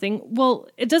like something, well,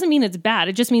 it doesn't mean it's bad.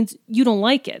 It just means you don't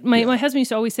like it. My husband used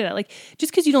to always say that, like,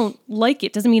 just because you don't like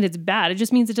it doesn't mean it's bad. It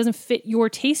just means it doesn't fit your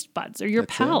taste buds or your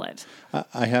palate.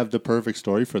 I have the perfect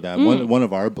story for that. One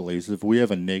of our beliefs, if we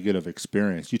have a negative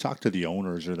experience, you talk to the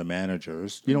owners or the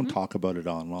managers. You don't talk about it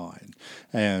online.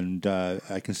 And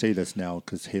I can say this now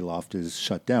because Hayloft is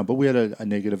shut down, but we had a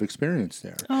negative experience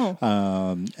there. Oh.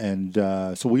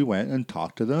 So we went and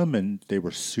talked to them, and they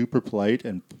were super polite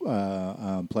and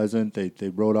pleasant. They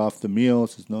wrote off the meal.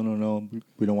 Says, no,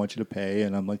 we don't want you to pay.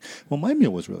 And I'm like, well, my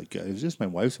meal was really good. It was just my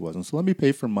wife's wasn't. So let me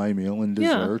pay for my meal and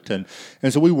dessert. And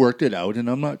so we worked it out. And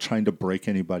I'm not trying to break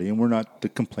anybody, and we're not the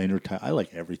complainer type. I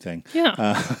like everything.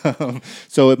 Yeah.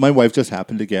 So my wife just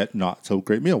happened to get not so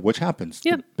great meal, which happens.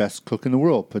 Yeah. The best cook in the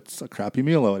world puts a crappy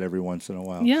meal out every once in a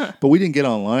while. Yeah. But we didn't get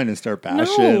online and start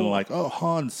bashing No. like, oh,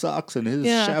 Han sucks and his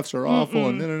Yeah. chefs are awful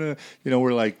and no. You know,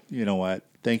 we're like, you know what?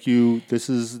 Thank you. This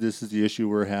is the issue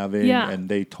we're having, Yeah. and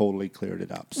they totally cleared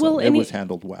it up. So Well, it and was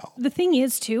handled well. The thing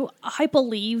is, too, I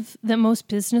believe that most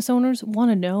business owners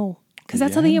want to know because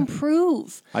that's how they Yeah.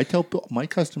 improve. I tell my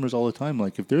customers all the time,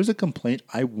 like, if there's a complaint,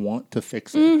 I want to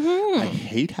fix it. I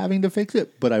hate having to fix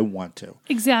it, but I want to.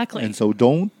 Exactly. And so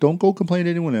don't go complain to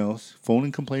anyone else. Phone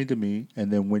and complain to me. And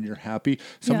then when you're happy,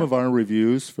 some Yeah. of our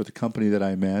reviews for the company that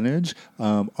I manage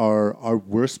are our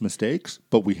worst mistakes,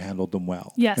 but we handled them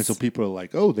well. Yes. And so people are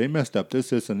like, oh, they messed up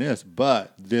this, and this,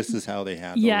 but this is how they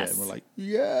handled Yes. it. And we're like,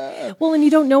 yeah. Well, and you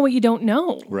don't know what you don't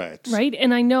know. Right. Right.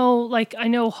 And I know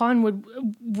Han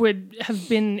would have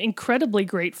been incredibly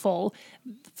grateful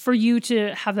for you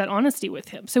to have that honesty with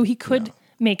him. So he could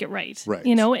make it right. Right.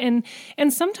 You know, and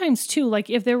sometimes too, like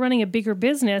if they're running a bigger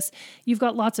business, you've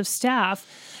got lots of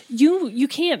staff, you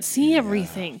can't see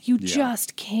everything. You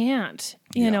just can't.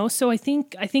 You know, so I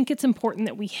think it's important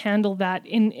that we handle that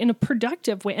in a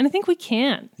productive way. And I think we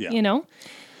can. Yeah. You know?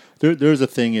 There's a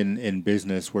thing in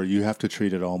business where you have to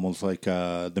treat it almost like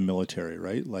the military,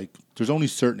 right? Like there's only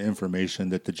certain information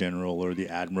that the general or the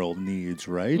admiral needs,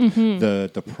 right?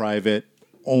 The private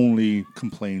only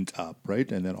complains up,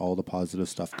 right? And then all the positive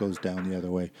stuff goes down the other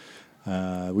way.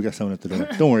 We got someone at the door.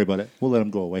 Don't worry about it. We'll let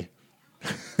them go away.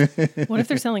 What if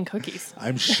they're selling cookies?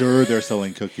 I'm sure they're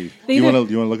selling cookies. They You either- want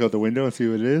to look out the window and see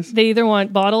what it is? They either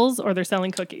want bottles or they're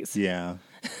selling cookies. Yeah.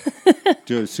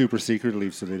 Do it super secretly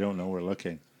so they don't know we're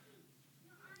looking.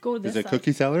 Go to this Is it side.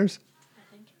 cookie sellers?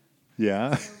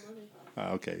 Yeah.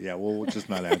 Okay. Yeah. We'll just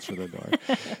not answer the door.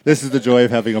 This is the joy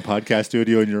of having a podcast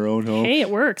studio in your own home. Hey, it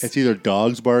works. It's either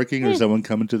dogs barking or someone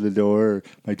coming to the door or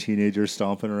my teenager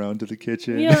stomping around to the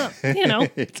kitchen. Yeah, you know.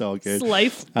 It's all good. It's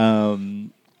life.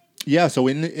 Yeah, so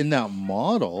in that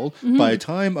model, by the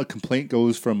time a complaint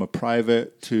goes from a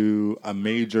private to a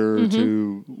major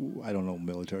to, I don't know,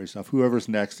 military stuff, whoever's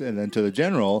next, and then to the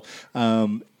general,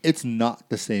 it's not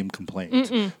the same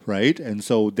complaint, right? And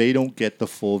so they don't get the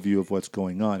full view of what's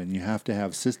going on, and you have to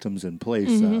have systems in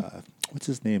place. What's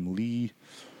his name? Lee?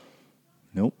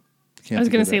 Nope. I was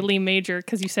going to say Lee Major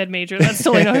because you said Major. That's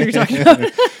totally not what you're talking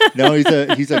about. No,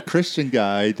 he's a Christian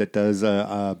guy that does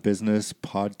a business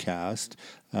podcast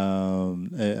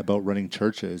about running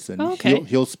churches, and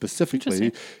he'll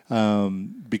specifically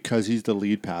because he's the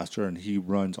lead pastor and he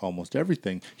runs almost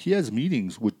everything. He has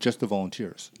meetings with just the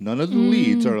volunteers. None of the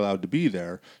leads are allowed to be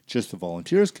there. Just the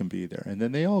volunteers can be there, and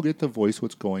then they all get to voice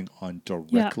what's going on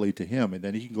directly to him, and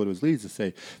then he can go to his leads and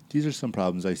say, "These are some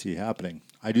problems I see happening."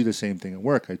 I do the same thing at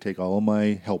work. I take all of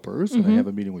my helpers and I have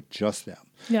a meeting with just them.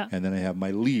 Yeah. And then I have my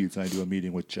leads and I do a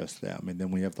meeting with just them. And then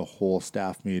we have the whole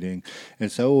staff meeting.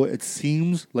 And so it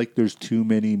seems like there's too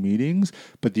many meetings,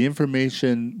 but the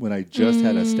information when I just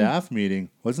had a staff meeting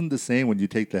wasn't the same when you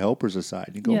take the helpers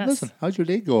aside. You go, listen, how's your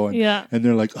day going? Yeah. And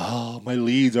they're like, oh, my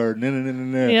leads are no.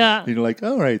 Yeah. And you're like,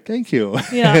 all right, thank you.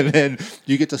 Yeah. And then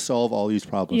you get to solve all these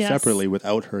problems separately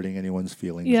without hurting anyone's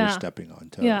feelings or stepping on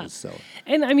toes. Yeah. So.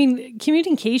 And I mean,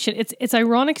 communication, it's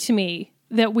ironic to me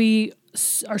that we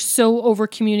are so over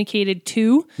communicated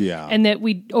to, and that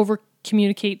we over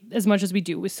communicate as much as we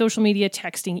do with social media,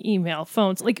 texting, email,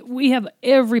 phones. Like we have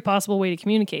every possible way to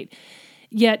communicate,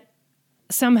 yet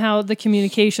somehow the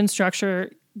communication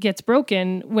structure gets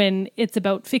broken when it's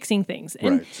about fixing things.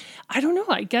 And I don't know,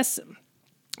 I guess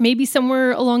maybe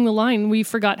somewhere along the line we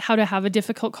forgot how to have a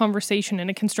difficult conversation in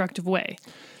a constructive way.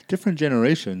 Different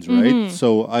generations, right?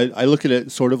 So I look at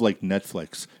it sort of like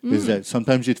Netflix, is that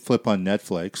sometimes you flip on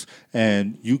Netflix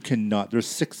and you cannot, there's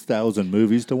 6,000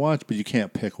 movies to watch, but you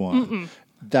can't pick one.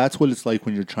 That's what it's like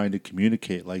when you're trying to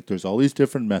communicate. Like there's all these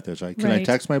different methods, right? Can I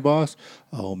text my boss?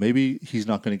 Oh, maybe he's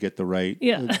not going to get the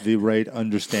right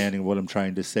understanding of what I'm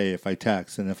trying to say if I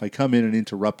text. And if I come in and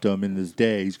interrupt him in his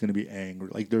day, he's going to be angry.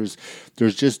 Like there's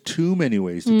just too many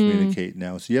ways to communicate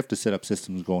now. So you have to set up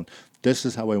systems going, this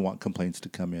is how I want complaints to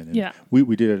come in. And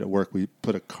we did it at work. We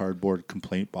put a cardboard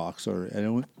complaint box,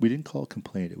 and we didn't call it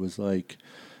complaint. It was like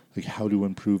how to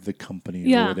improve the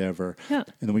company or whatever. Yeah.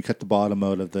 And then we cut the bottom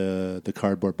out of the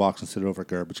cardboard box and set it over a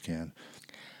garbage can.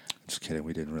 Just kidding.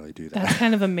 We didn't really do that. That's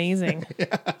kind of amazing.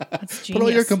 That's genius. Put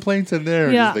all your complaints in there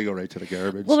and they go right to the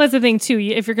garbage. Well, that's the thing too.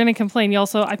 If you're going to complain, you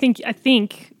also, I think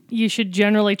you should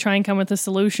generally try and come with a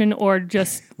solution or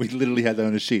just... We literally had that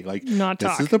on a sheet. Like, not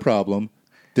talk. This is the problem.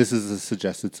 This is the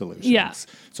suggested solutions. Yeah.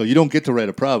 So you don't get to write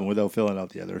a problem without filling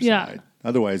out the other side.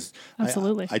 Otherwise,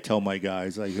 absolutely. I tell my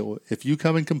guys, like, if you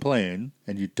come and complain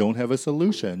and you don't have a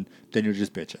solution, then you're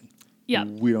just bitching. Yeah.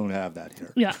 We don't have that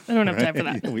here. Yeah, I don't have time for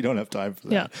that. We don't have time for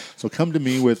that. So come to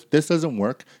me with, this doesn't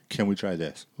work. Can we try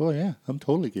this? Oh, yeah. I'm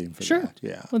totally game for that.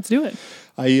 Yeah. Let's do it.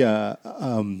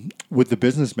 With the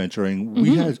business mentoring,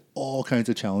 we had all kinds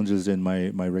of challenges in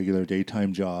my regular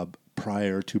daytime job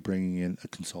prior to bringing in a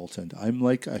consultant. I'm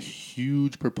like a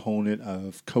huge proponent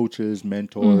of coaches,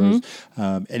 mentors,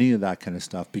 any of that kind of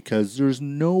stuff, because there's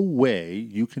no way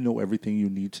you can know everything you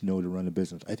need to know to run a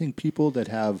business. I think people that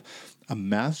have a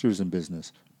master's in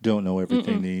business don't know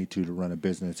everything they need to run a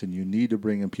business, and you need to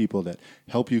bring in people that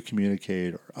help you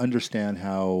communicate or understand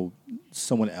how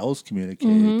someone else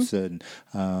communicates. And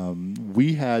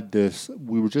we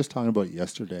were just talking about it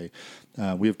yesterday.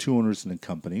 We have two owners in the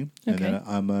company, and then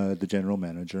I'm the general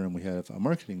manager, and we have a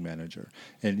marketing manager.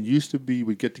 And it used to be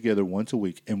we'd get together once a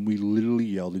week, and we literally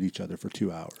yelled at each other for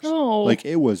 2 hours. Oh. Like,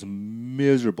 it was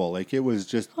miserable. Like, it was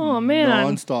just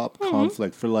nonstop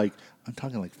conflict for I'm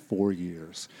talking 4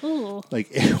 years. Ooh. Like,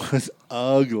 it was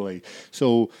ugly.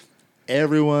 So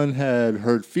everyone had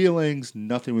hurt feelings.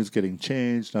 Nothing was getting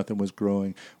changed. Nothing was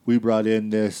growing. We brought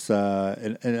in this,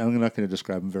 and I'm not going to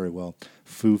describe him very well,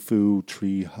 foo-foo,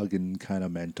 tree-hugging kind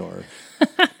of mentor.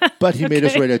 But he made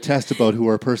us write a test about who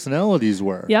our personalities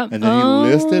were. Yep. And then he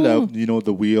listed out,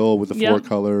 the wheel with the 4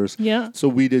 colors. Yeah. So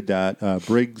we did that.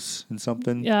 Briggs and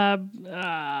something.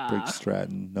 Briggs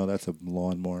Stratton. No, that's a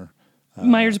lawnmower.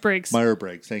 Myers-Briggs.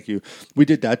 Myers-Briggs, thank you. We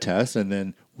did that test, and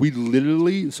then we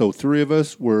literally, so 3 of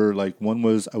us were one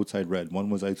was outside red, one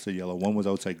was outside yellow, one was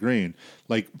outside green,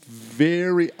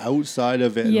 very outside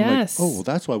of it. Yes. And well,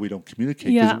 that's why we don't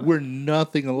communicate, because we're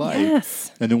nothing alike.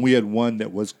 Yes. And then we had one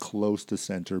that was close to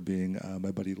center, being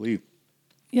my buddy Lee.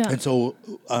 Yeah. And so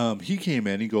he came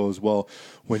in, he goes, well,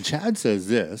 when Chad says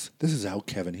this is how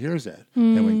Kevin hears it.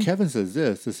 And when Kevin says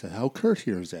this is how Kurt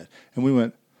hears it. And we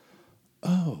went,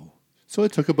 oh. So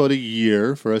it took about a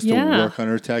year for us to Yeah. work on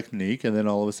our technique, and then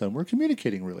all of a sudden we're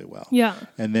communicating really well. Yeah.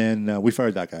 And then we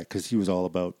fired that guy because he was all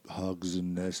about hugs,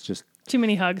 and it's just Too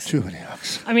many hugs. too many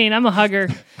hugs. I mean, I'm a hugger,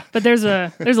 but there's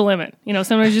a limit. You know,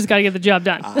 sometimes you just got to get the job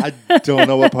done. I don't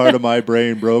know what part of my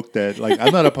brain broke that. Like,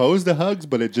 I'm not opposed to hugs,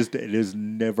 but it is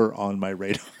never on my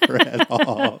radar at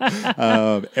all.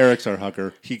 Eric's our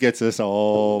hugger. He gets us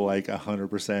all like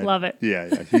 100%. Love it.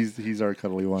 Yeah. He's our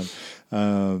cuddly one.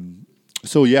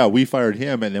 So yeah, we fired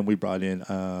him, and then we brought in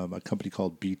a company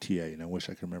called BTA, and I wish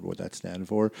I could remember what that stands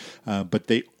for. But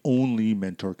they only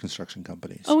mentor construction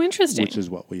companies. Oh, interesting. Which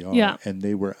is what we are. Yeah. And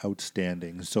they were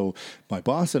outstanding. So my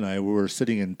boss and I were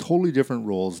sitting in totally different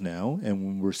roles now,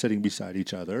 and we're sitting beside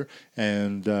each other.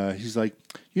 And he's like,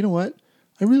 you know what?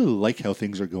 I really like how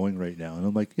things are going right now. And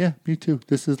I'm like, yeah, me too.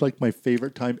 This is like my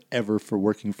favorite time ever for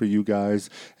working for you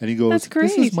guys. And he goes, That's great.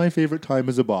 this is my favorite time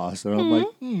as a boss. And I'm like,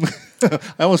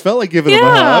 I almost felt like giving him a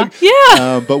Yeah. hug.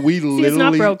 Yeah. But we literally... it's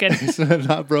not broken. It's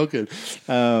not broken.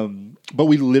 But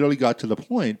we literally got to the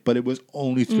point, but it was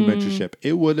only through mentorship.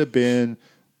 It would have been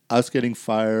us getting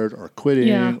fired or quitting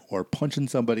Yeah. or punching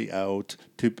somebody out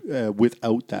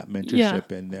without that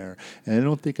mentorship in there. And I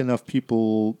don't think enough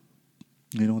people...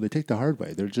 You know, they take the hard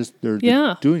way. They're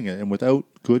doing it. And without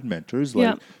good mentors,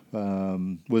 like,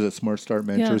 was it Smart Start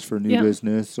mentors for new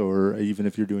business, or even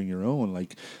if you're doing your own,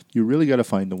 like, you really got to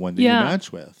find the one that you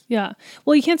match with. Yeah.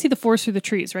 Well, you can't see the forest through the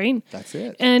trees, right? That's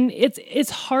it. And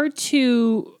it's hard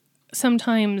to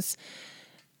sometimes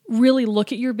really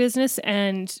look at your business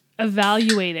and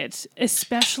evaluate it.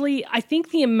 Especially, I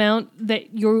think the amount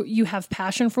that you have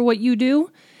passion for what you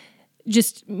do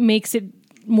just makes it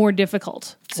more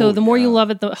difficult. So the more you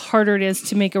love it, the harder it is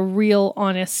to make a real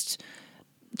honest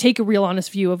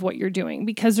view of what you're doing,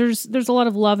 because there's a lot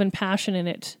of love and passion in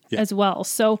it as well.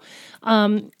 So,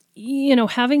 you know,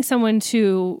 having someone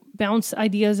to bounce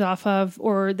ideas off of,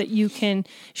 or that you can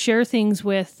share things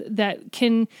with, that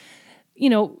can, you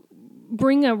know,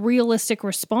 bring a realistic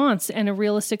response and a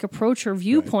realistic approach or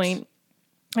viewpoint,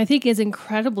 I think is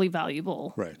incredibly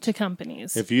valuable to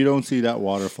companies. If you don't see that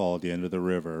waterfall at the end of the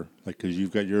river, like, because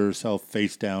you've got yourself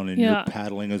face down and you're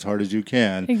paddling as hard as you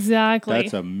can, exactly,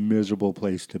 that's a miserable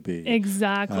place to be.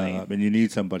 Exactly. And you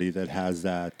need somebody that has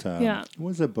that. What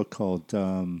is that book called?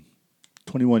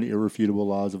 21 Irrefutable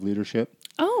Laws of Leadership.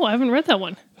 Oh, I haven't read that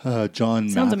one. John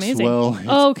Sounds Maxwell. Amazing.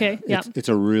 Okay. Yeah. It's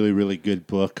a really, really good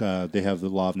book. They have the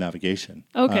law of navigation.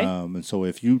 Okay. And so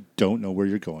if you don't know where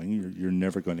you're going, you're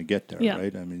never going to get there,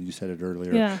 right? I mean, you said it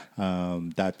earlier. Yeah.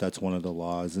 That's one of the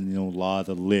laws. And, you know, law of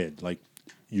the lid. Like,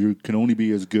 you can only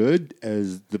be as good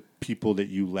as the people that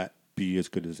you let be as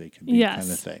good as they can be, kind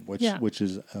of thing, which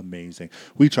is amazing.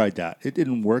 We tried that. It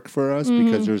didn't work for us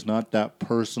because there's not that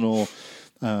personal...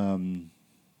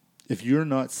 if you're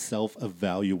not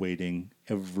self-evaluating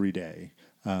every day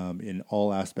in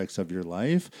all aspects of your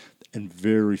life, and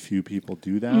very few people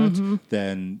do that,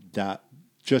 then that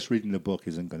just reading the book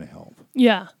isn't going to help.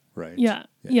 Yeah. Right. Yeah.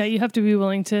 You have to be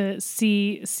willing to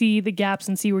see the gaps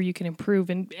and see where you can improve,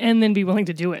 and then be willing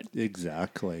to do it.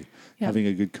 Exactly. Yeah. Having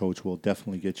a good coach will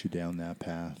definitely get you down that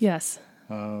path. Yes.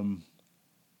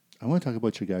 I want to talk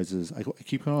about your guys'... I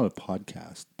keep calling it a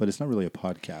podcast, but it's not really a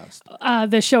podcast.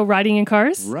 The show Riding in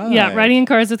Cars? Right. Yeah, Riding in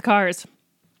Cars with Cars.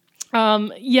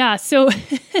 So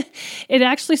it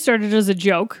actually started as a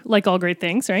joke, like all great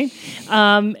things, right?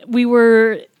 We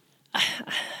were...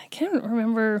 I can't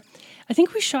remember... I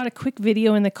think we shot a quick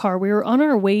video in the car. We were on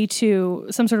our way to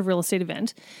some sort of real estate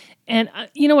event. And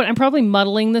you know what? I'm probably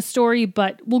muddling the story,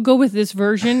 but we'll go with this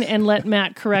version and let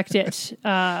Matt correct it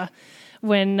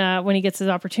when he gets his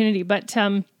opportunity. But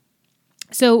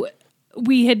so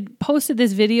we had posted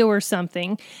this video or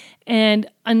something, and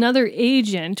another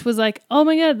agent was like, "Oh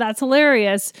my God, that's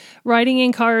hilarious! Riding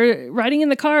in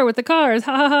the car with the cars,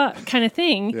 ha ha ha," kind of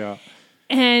thing. Yeah.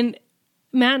 And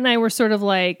Matt and I were sort of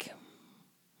like,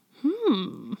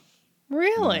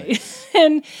 really? Nice.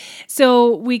 And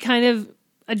so we kind of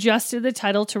adjusted the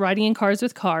title to Riding in Cars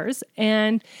with Cars,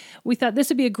 and we thought this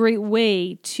would be a great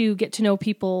way to get to know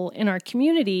people in our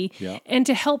community and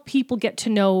to help people get to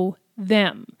know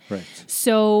them. Right.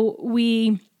 So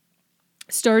we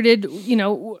started, you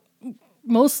know,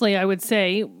 mostly I would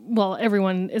say, well,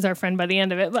 everyone is our friend by the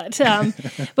end of it,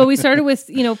 but we started with,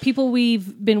 you know, people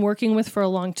we've been working with for a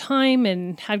long time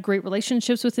and had great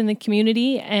relationships within the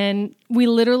community. And we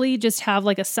literally just have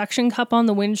like a suction cup on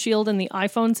the windshield and the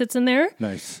iPhone sits in there.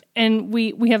 Nice. And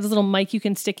we have this little mic you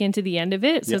can stick into the end of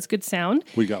it. So it's good sound.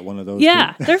 We got one of those.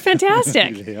 Yeah, they're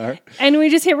fantastic. They are. And we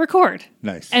just hit record.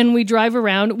 Nice. And we drive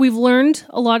around. We've learned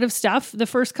a lot of stuff. The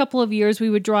first couple of years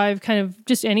we would drive kind of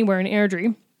just anywhere in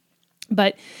Airdrie.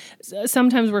 But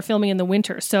sometimes we're filming in the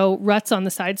winter, so ruts on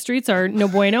the side streets are no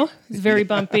bueno. It's very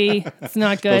bumpy. It's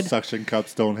not good. Those suction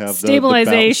cups don't have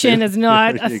stabilization is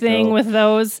not There a you thing go. with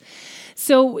those.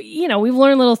 So, we've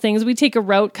learned little things. We take a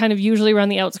route kind of usually around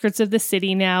the outskirts of the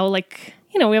city now. Like,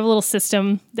 we have a little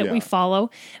system that we Yeah.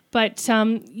 follow. But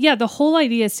the whole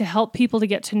idea is to help people to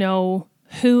get to know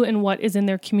who and what is in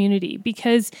their community,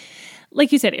 because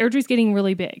like you said, Airdrie is getting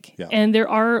really big, and there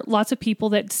are lots of people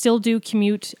that still do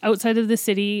commute outside of the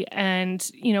city and,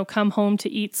 come home to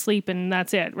eat, sleep, and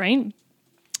that's it, right?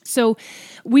 So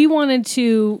we wanted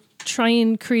to try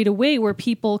and create a way where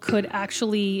people could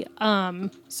actually,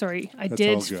 sorry, I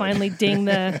did all good. finally ding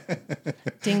the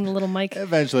little mic.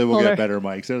 Eventually we'll get better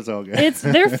mics. It's all good.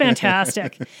 They're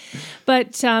fantastic.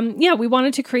 But we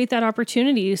wanted to create that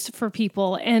opportunities for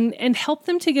people and help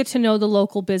them to get to know the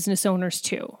local business owners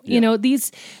too.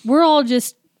 We're all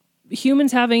just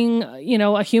humans having,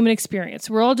 a human experience.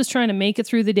 We're all just trying to make it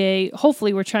through the day.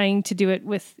 Hopefully we're trying to do it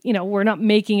with, we're not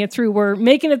making it through, we're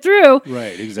making it through.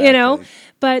 Right, exactly.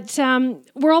 But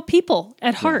we're all people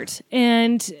at heart.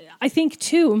 And I think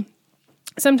too,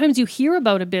 sometimes you hear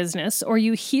about a business or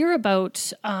you hear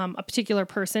about a particular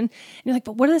person and you're like,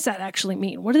 but what does that actually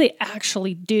mean? What do they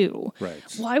actually do? Right.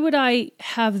 Why would I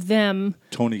have them?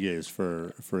 Tony Gaze,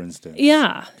 for instance.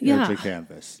 Yeah. Airdrie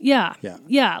Canvas. Yeah. Yeah.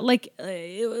 Yeah. Like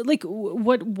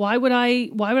what, why would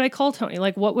I call Tony?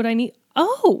 Like, what would I need?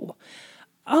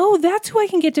 Oh, that's who I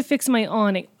can get to fix my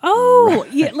awning. Oh,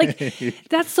 yeah, like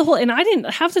that's the whole, and I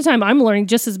didn't, half the time I'm learning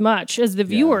just as much as the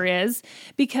viewer is,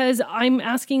 because I'm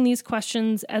asking these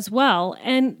questions as well.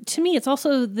 And to me, it's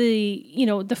also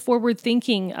the forward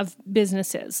thinking of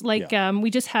businesses. Like we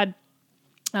just had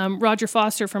Roger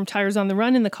Foster from Tires on the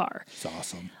Run in the car. It's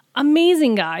awesome.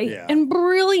 Amazing guy and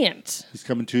brilliant. He's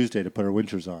coming Tuesday to put our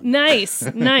winters on. Nice.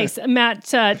 Matt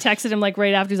texted him like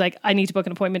right after. He's like, I need to book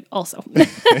an appointment also. Yeah,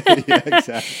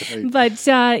 exactly. But,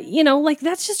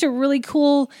 that's just a really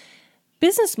cool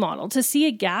business model to see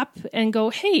a gap and go,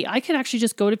 hey, I could actually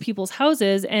just go to people's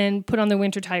houses and put on their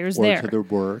winter tires Or there. to their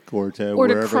work or to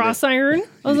to cross iron.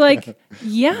 I was like,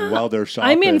 while they're shopping.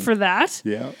 I'm in for that.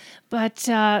 Yeah. But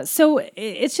so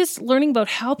it's just learning about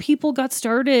how people got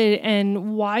started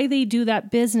and why they do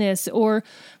that business, or,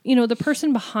 the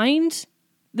person behind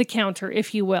the counter,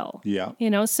 if you will. Yeah.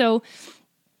 So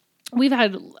we've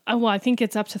had, I think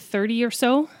it's up to 30 or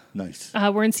so. Nice.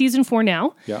 We're in season 4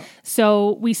 now. Yeah.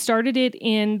 So we started it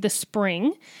in the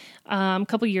spring a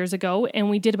couple years ago, and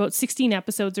we did about 16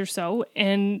 episodes or so,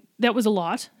 and that was a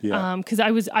lot. Yeah. Because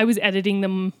I was editing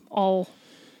them all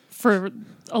for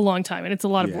a long time, and it's a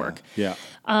lot of work. Yeah.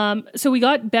 So we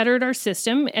got better at our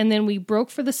system, and then we broke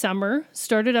for the summer,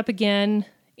 started up again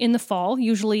in the fall,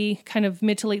 usually kind of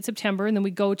mid to late September, and then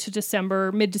we go to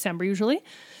December, mid-December usually.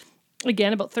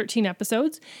 Again, about 13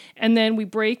 episodes. And then we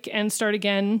break and start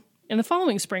again in the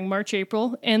following spring, March,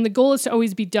 April. And the goal is to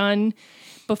always be done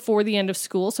before the end of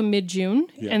school, so mid-June.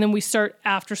 Yeah. And then we start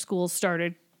after school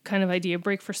started, kind of idea,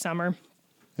 break for summer.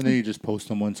 And then you just post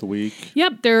them once a week.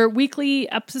 Yep, they're weekly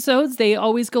episodes. They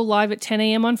always go live at 10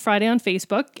 a.m. on Friday on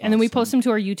Facebook. And then we post them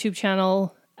to our YouTube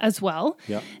channel as well.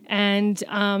 Yeah. And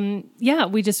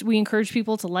we encourage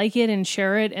people to like it and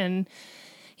share it and,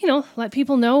 let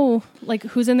people know like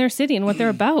who's in their city and what they're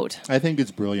about. I think it's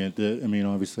brilliant.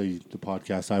 Obviously the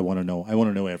podcast, I want to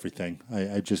know everything.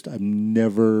 I'm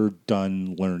never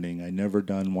done learning. I never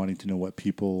done wanting to know what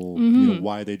people,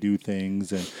 why they do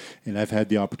things. And I've had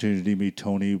the opportunity to meet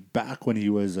Tony back when he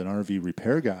was an RV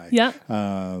repair guy. Yeah.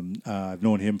 I've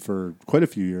known him for quite a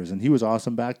few years, and he was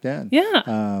awesome back then. Yeah.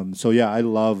 I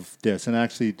love this. And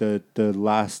actually the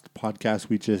last podcast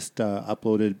we just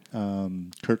uploaded,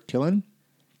 Kurt Killen,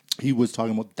 he was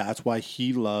talking about that's why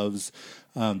he loves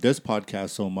this podcast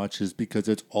so much, is because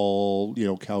it's all,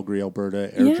 Calgary,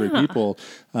 Alberta, Airdrie people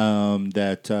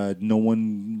that no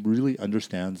one really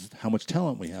understands how much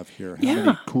talent we have here, how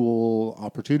many cool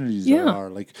opportunities there are.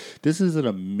 Like, this is an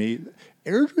amazing...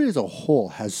 Airdrie as a whole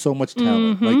has so much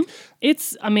talent. Like,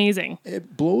 it's amazing.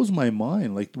 It blows my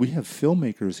mind. Like, we have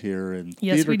filmmakers here and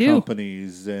theater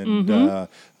companies and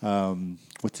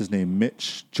what's his name?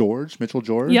 Mitchell George.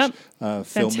 Yep. Filmmaking.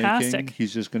 Fantastic.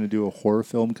 He's just going to do a horror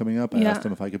film coming up. I asked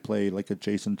him if I could play like a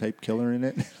Jason type killer in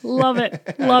it. Love it.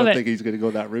 I don't think he's going to go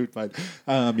that route, but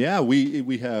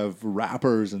we have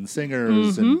rappers and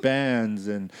singers and bands,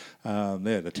 and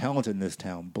the talent in this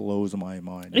town blows my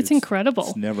mind. It's incredible.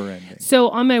 It's never ending. So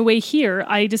on my way here,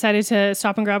 I decided to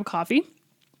stop and grab a coffee.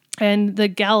 And the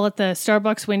gal at the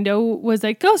Starbucks window was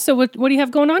like, "Oh, so what do you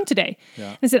have going on today?"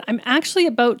 Yeah. I said, "I'm actually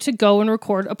about to go and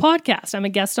record a podcast. I'm a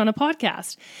guest on a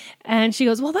podcast." And she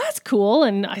goes, "Well, that's cool."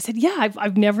 And I said, "Yeah,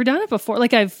 I've never done it before.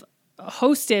 Like, I've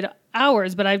hosted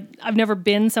hours, but I've never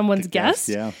been someone's guest.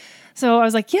 Yeah. So I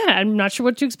was like, yeah, I'm not sure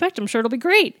what to expect. I'm sure it'll be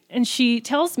great. And she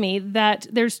tells me that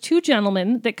there's 2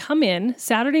 gentlemen that come in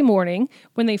Saturday morning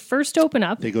when they first open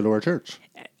up. They go to our church.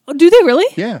 Oh, do they really?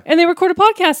 Yeah. And they record a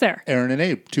podcast there. Aaron and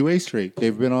Abe, 2A Street.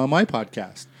 They've been on my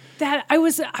podcast.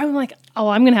 I'm like, oh,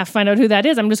 I'm going to have to find out who that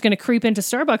is. I'm just going to creep into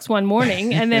Starbucks one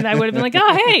morning. And then I would have been like,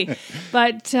 oh, hey.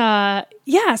 But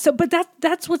but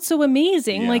that's what's so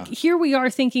amazing. Yeah. Like here we are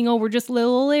thinking, oh, we're just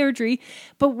little Airdrie,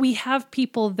 but we have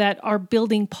people that are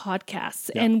building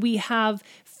podcasts and we have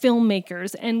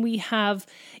filmmakers and we have,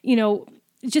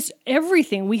 just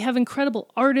everything. We have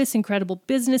incredible artists, incredible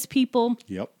business people.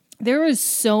 Yep. There is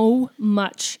so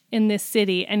much in this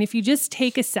city. And if you just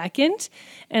take a second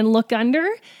and look under,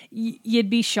 you'd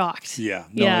be shocked. Yeah.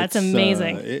 No, it's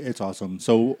amazing. It's awesome.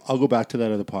 So I'll go back to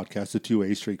that other podcast, the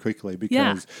 2A Street, quickly,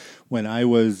 because when I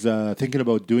was thinking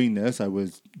about doing this, I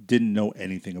didn't know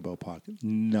anything about podcasts,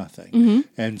 nothing. Mm-hmm.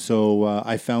 And so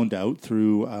I found out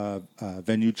through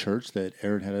Venue Church that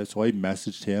Aaron had it. So I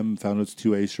messaged him, found it's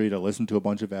 2A Street. I listened to a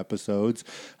bunch of episodes.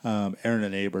 Aaron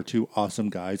and Abe are 2 awesome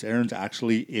guys. Aaron's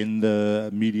actually in the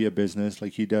media business.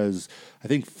 Like he does, I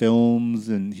think, films,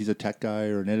 and he's a tech guy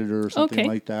or an editor or something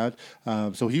like that.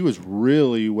 So he was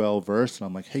really well versed. And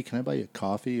I'm like, hey, can I buy you a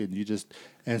coffee?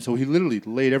 And so he literally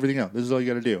laid everything out. This is all you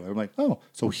got to do. And I'm like, oh,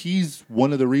 so he's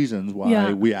one of the reasons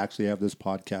why we actually have this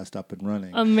podcast up and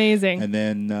running. Amazing. And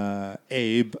then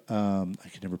Abe, I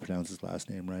can never pronounce his last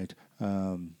name right.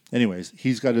 Anyways,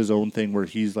 he's got his own thing where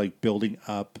he's like building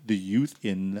up the youth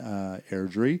in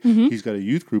Airdrie. Mm-hmm. He's got a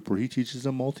youth group where he teaches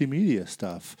them multimedia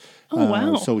stuff. Oh,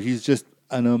 wow. So he's just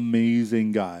an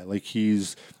amazing guy. Like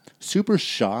he's super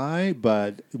shy,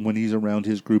 but when he's around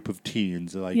his group of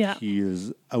teens, he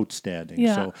is outstanding.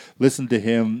 Yeah. So listen to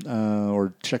him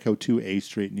or check out 2A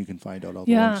Street and you can find out all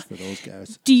the links for those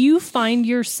guys. Do you find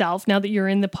yourself, now that you're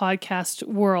in the podcast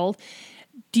world,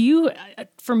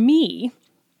 for me,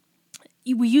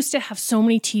 we used to have so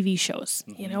many TV shows.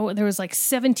 Mm-hmm. There was like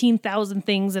 17,000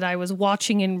 things that I was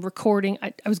watching and recording.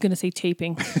 I was going to say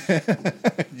taping.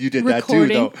 You did that too,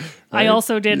 though. Right? I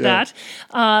also did that.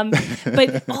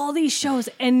 But all these shows,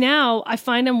 and now I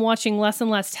find I'm watching less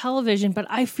and less television, but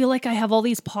I feel like I have all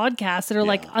these podcasts that are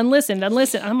like unlistened.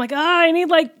 I'm like, I need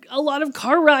like a lot of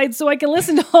car rides so I can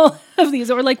listen to all of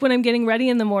these. Or like when I'm getting ready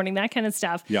in the morning, that kind of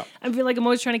stuff. Yeah. I feel like I'm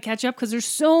always trying to catch up because there's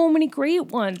so many great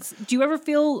ones. Do you ever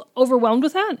feel overwhelmed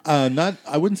with that?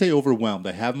 I wouldn't say overwhelmed.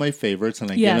 I have my favorites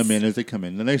and I get them in as they come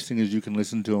in. The nice thing is you can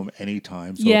listen to them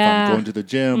anytime. So if I'm going to the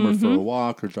gym or for a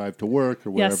walk or drive to work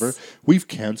or wherever, we've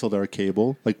canceled our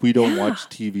cable. Like we don't watch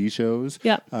TV shows.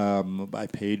 Yeah. I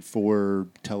paid for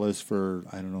TELUS for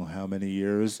I don't know how many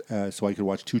years so I could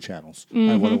watch 2 channels.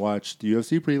 I want to watch the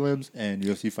UFC prelims and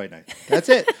UFC Fight Night. That's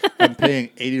it. I'm paying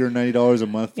 $80 or $90 a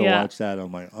month to watch that.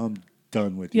 I'm like, I'm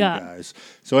done with you guys.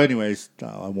 So anyways,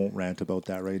 I won't rant about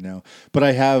that right now. But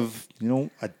I have,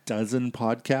 a dozen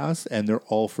podcasts and they're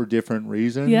all for different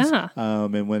reasons. Yeah.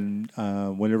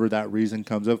 And whenever that reason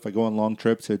comes up, if I go on long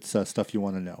trips, it's stuff you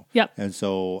want to know. Yep. And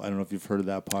so I don't know if you've heard of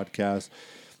that podcast.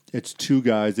 It's 2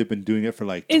 guys. They've been doing it for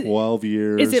like 12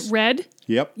 years. Is it Red?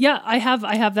 Yep. Yeah, I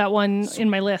have that one in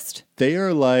my list. They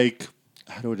are like,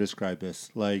 how do I describe this?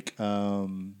 Like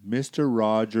Mr.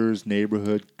 Rogers'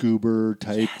 Neighborhood Goober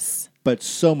type. Yes. But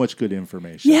so much good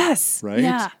information. Yes.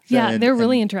 Right? Yeah. They're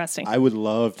really interesting. I would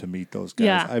love to meet those guys.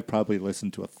 Yeah. I've probably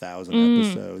listened to 1,000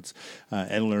 episodes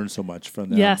and learned so much from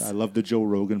them. Yes. I love the Joe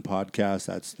Rogan podcast.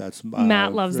 That's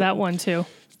Matt loves that one too.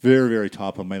 Very, very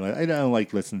top of my list. I don't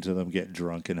like listening to them get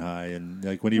drunk and high. And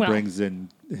like when he brings in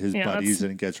his buddies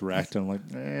and gets wrecked, I'm like,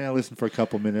 listen for a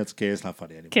couple minutes. Okay, it's not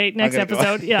funny anymore. Okay, next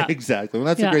episode. Yeah. Exactly. Well,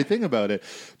 that's the great thing about it.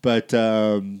 But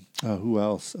who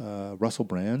else? Russell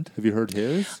Brand. Have you heard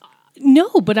his? No,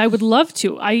 but I would love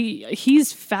to.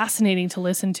 He's fascinating to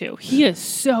listen to. He is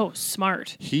so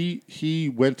smart.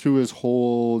 He went through his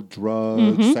whole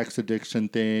drug, sex addiction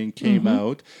thing, came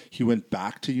out. He went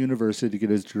back to university to get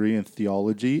his degree in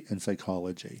theology and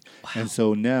psychology. Wow. And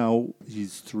so now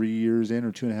he's 3 years in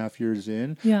or 2.5 years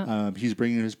in. Yeah. He's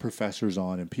bringing his professors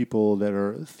on and people that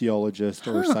are theologists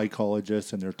or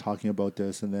psychologists, and they're talking about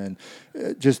this. And then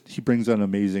he brings on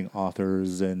amazing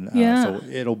authors. And so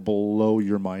it'll blow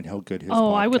your mind how good his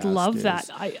podcast I would love is. That.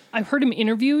 I've heard him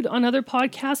interviewed on other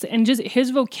podcasts, and just his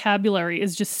vocabulary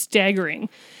is just staggering.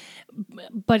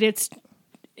 But it's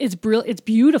brilliant. It's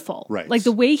beautiful. Right. Like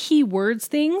the way he words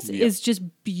things is just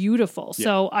beautiful. Yeah.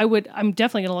 So I'm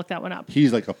definitely going to look that one up.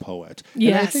 He's like a poet.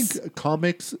 Yes. And I think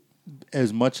comics,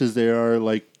 as much as they are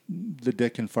like the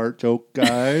dick and fart joke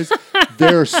guys,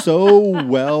 they're so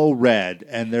well read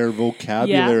and their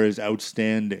vocabulary is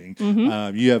outstanding.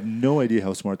 You have no idea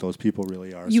how smart those people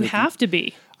really are. You have to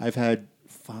be. I've had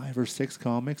 5 or 6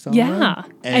 comics on. Yeah.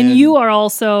 And you are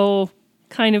also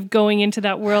kind of going into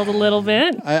that world a little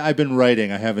bit. I've been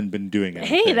writing. I haven't been doing it.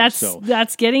 Hey,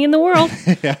 that's getting in the world.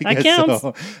 Yeah, that counts.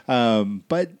 So.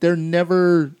 But they're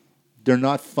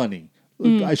not funny.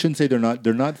 I shouldn't say they're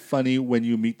not funny when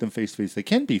you meet them face to face. They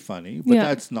can be funny, but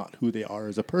that's not who they are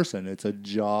as a person. It's a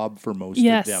job for most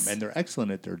of them, and they're excellent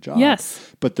at their job.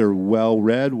 Yes. But they're well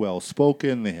read, well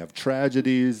spoken. They have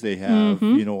tragedies. They have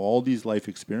all these life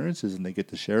experiences, and they get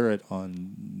to share it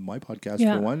on my podcast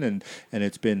for one. And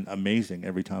it's been amazing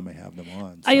every time I have them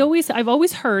on. So. I've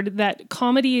always heard that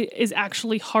comedy is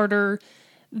actually harder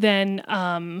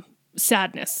than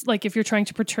sadness, like if you're trying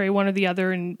to portray one or the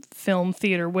other in film,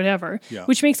 theater, whatever,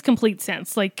 which makes complete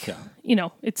sense. Like,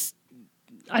 it's,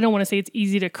 I don't want to say it's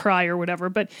easy to cry or whatever,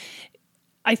 but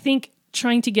I think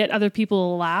trying to get other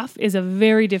people to laugh is a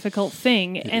very difficult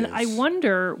thing. And I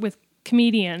wonder with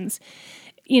comedians,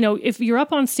 if you're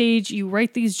up on stage, you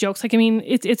write these jokes, like, I mean,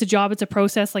 it's a job, it's a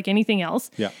process like anything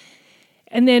else. Yeah.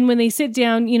 And then when they sit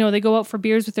down, they go out for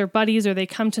beers with their buddies or they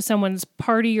come to someone's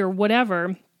party or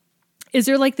whatever. Is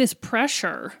there like this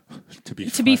pressure to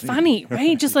be funny,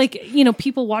 right? Just like,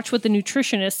 people watch what the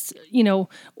nutritionist,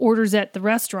 orders at the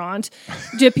restaurant.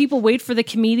 Do people wait for the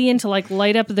comedian to like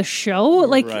light up the show?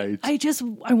 Like, right.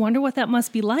 I wonder what that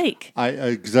must be like.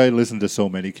 Because I listen to so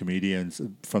many comedians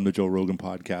from the Joe Rogan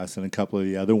podcast and a couple of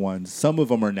the other ones. Some of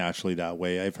them are naturally that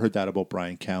way. I've heard that about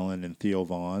Brian Callen and Theo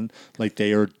Vaughn. Like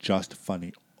they are just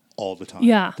funny all the time.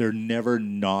 Yeah. They're never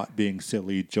not being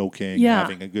silly, joking,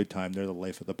 having a good time. They're the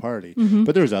life of the party.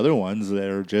 But there's other ones that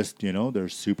are just, they're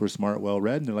super smart,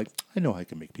 well-read, and they're like, I know I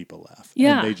can make people laugh.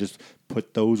 Yeah. And they just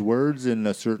put those words in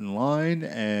a certain line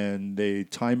and they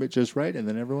time it just right and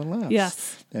then everyone laughs.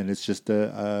 Yes. And it's just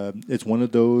it's one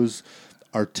of those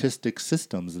artistic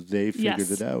systems that they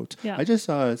figured it out. Yeah. I just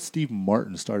saw Steve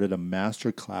Martin started a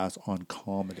master class on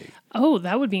comedy. Oh,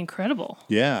 that would be incredible.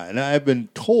 Yeah, and I've been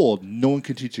told no one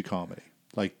can teach you comedy.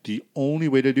 Like the only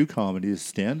way to do comedy is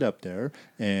stand up there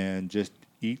and just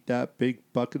eat that big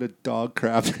bucket of dog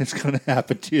crap that's going to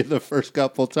happen to you the first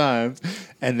couple times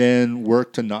and then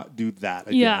work to not do that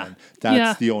again. Yeah.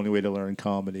 That's the only way to learn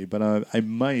comedy. But I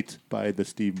might buy the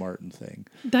Steve Martin thing.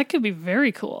 That could be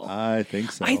very cool. I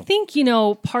think so. I think,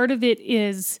 part of it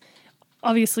is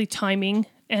obviously timing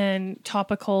and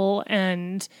topical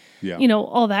and,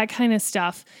 all that kind of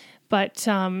stuff. But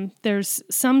there's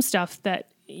some stuff that,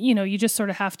 you just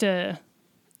sort of have to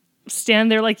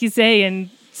stand there, like you say, and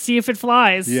see if it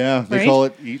flies. Yeah, they call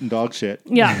it eating dog shit.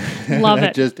 Yeah, love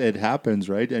it. It happens,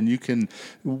 right? And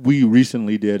we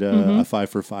recently did a 5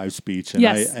 for 5 speech,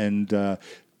 and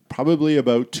probably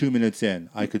about 2 minutes in,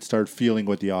 I could start feeling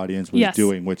what the audience was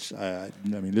doing, which,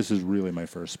 this is really my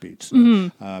first speech.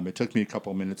 So, it took me a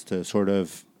couple of minutes to sort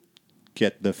of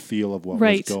get the feel of what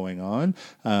was going on.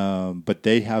 But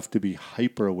they have to be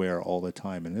hyper aware all the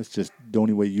time. And it's just the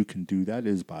only way you can do that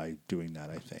is by doing that,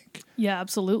 I think. Yeah,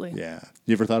 absolutely. Yeah.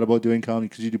 You ever thought about doing comedy?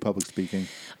 Because you do public speaking.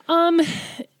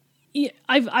 Yeah,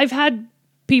 I've had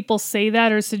people say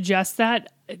that or suggest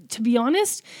that. To be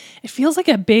honest, it feels like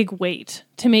a big weight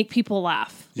to make people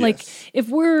laugh. Yes. Like if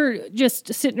we're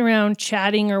just sitting around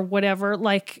chatting or whatever,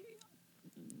 like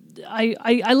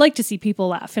I like to see people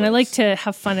laugh and I like to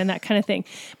have fun and that kind of thing,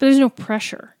 but there's no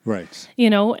pressure. Right.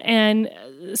 And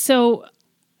so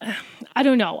I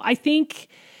don't know. I think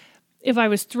if I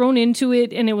was thrown into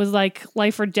it and it was like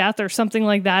life or death or something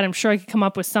like that, I'm sure I could come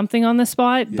up with something on the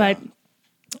spot, but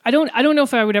I don't know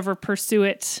if I would ever pursue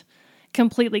it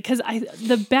completely because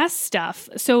the best stuff.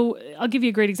 So I'll give you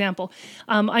a great example.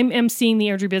 I'm emceeing the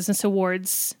Airdrie Business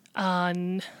Awards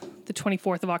on the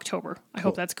 24th of October. I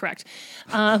hope that's correct.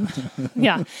 It's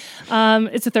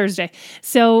a Thursday.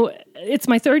 So it's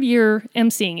my third year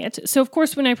emceeing it. So of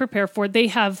course, when I prepare for it, they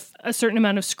have a certain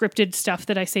amount of scripted stuff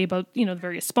that I say about, the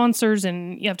various sponsors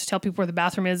and you have to tell people where the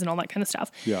bathroom is and all that kind of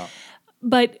stuff. Yeah.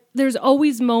 But there's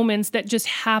always moments that just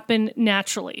happen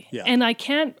naturally. Yeah. And I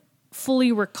can't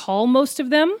fully recall most of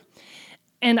them.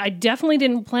 And I definitely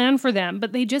didn't plan for them,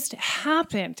 but they just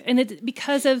happened. And it's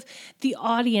because of the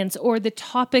audience or the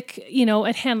topic,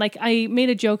 at hand. Like I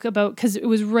made a joke about, because it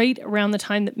was right around the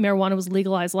time that marijuana was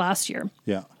legalized last year.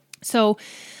 Yeah. So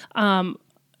I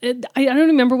don't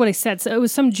remember what I said. So it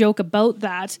was some joke about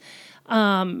that.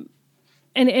 And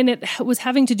it was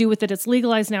having to do with that it's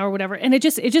legalized now or whatever. And it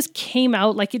just came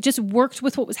out, like it just worked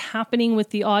with what was happening with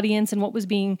the audience and what was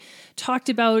being talked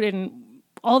about and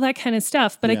all that kind of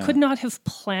stuff. But I Yeah. could not have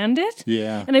planned it.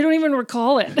 Yeah. And I don't even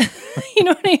recall it. You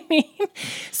know what I mean?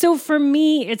 So for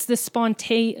me, it's the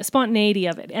spontaneity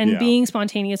of it and Yeah. being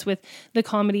spontaneous with the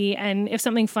comedy. And if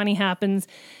something funny happens,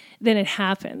 then it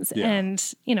happens. Yeah.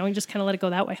 And, you know, you just kind of let it go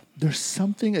that way. There's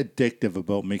something addictive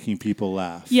about making people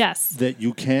laugh. Yes. That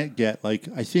you can't get. Like,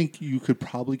 I think you could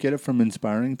probably get it from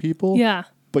inspiring people. Yeah.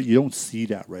 But you don't see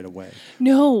that right away.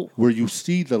 No. Where you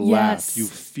see the Yes. laugh, you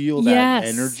feel that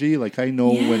Yes. energy. Like, I know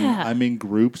when Yeah. I'm in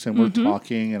groups and we're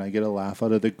talking and I get a laugh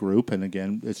out of the group, and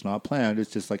again, it's not planned.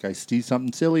 It's just like I see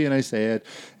something silly and I say it,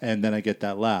 and then I get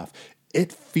that laugh.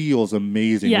 It feels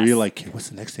amazing. Yes. Where you're like, hey, what's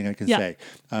the next thing I can Yeah. say?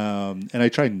 And I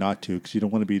try not to, because you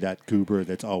don't want to be that goober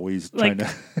that's always Like, trying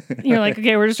to. You're like,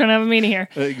 okay, we're just trying to have a meeting here.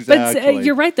 Exactly. But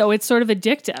you're right, though. It's sort of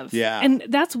addictive. Yeah. And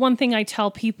that's one thing I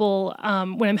tell people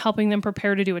when I'm helping them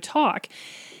prepare to do a talk,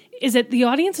 is that the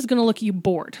audience is going to look at you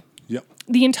bored Yep.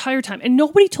 the entire time. And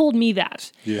nobody told me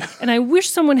that. Yeah. And I wish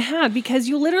someone had, because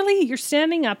you're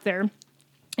standing up there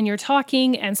and you're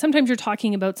talking, and sometimes you're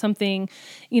talking about something,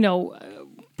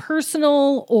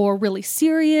 personal or really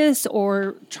serious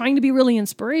or trying to be really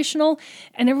inspirational,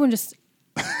 and everyone just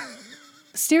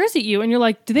stares at you and you're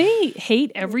like, do they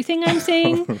hate everything I'm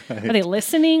saying? Right. Are they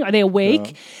listening? Are they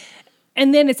awake? Yeah.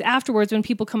 And then it's afterwards when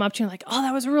people come up to you like, oh,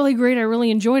 that was really great. I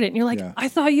really enjoyed it. And you're like, I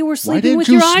thought you were sleeping with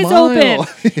your eyes open.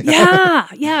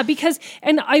 Yeah. Because,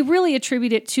 and I really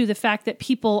attribute it to the fact that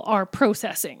people are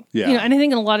processing. Yeah. And I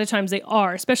think a lot of times they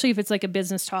are, especially if it's like a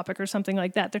business topic or something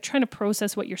like that. They're trying to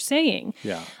process what you're saying.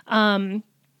 Yeah.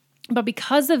 But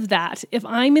because of that, if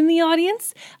I'm in the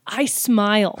audience, I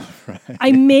smile. Right.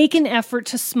 I make an effort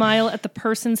to smile at the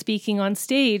person speaking on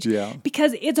stage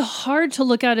because it's hard to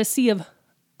look out a sea of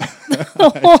I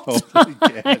totally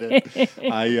get it.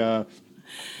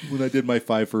 When I did my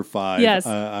 5 for 5,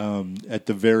 at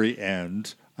the very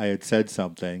end, I had said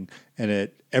something and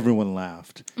everyone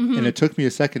laughed. Mm-hmm. And it took me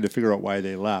a second to figure out why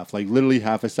they laughed. Like literally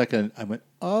half a second, I went,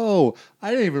 oh, I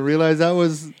didn't even realize that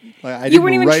was... Like, you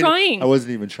weren't even trying. I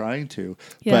wasn't even trying to.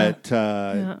 Yeah.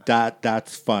 But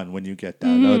that's fun when you get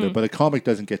that. But a comic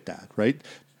doesn't get that, right?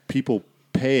 People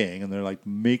paying and they're like,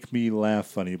 make me laugh,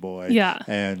 funny boy. Yeah.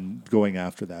 And going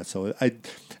after that. So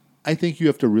I think you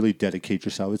have to really dedicate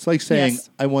yourself. It's like saying,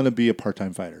 I want to be a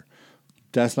part-time fighter.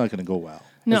 That's not going to go well.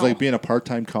 No. It's like being a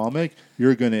part-time comic.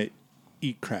 You're going to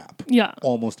eat crap. Yeah.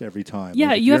 Almost every time. Yeah,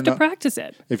 like you have to practice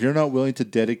it. If you're not willing to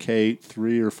dedicate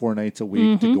 3 or 4 nights a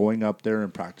week to going up there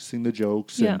and practicing the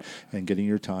jokes and getting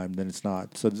your time, then it's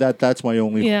not. So that's my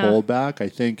only holdback. I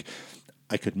think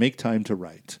I could make time to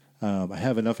write. I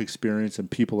have enough experience and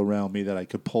people around me that I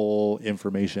could pull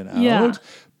information out.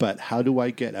 But how do I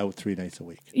get out 3 nights a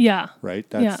week? Yeah. Right?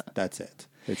 That's it.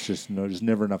 It's just there's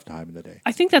never enough time in the day.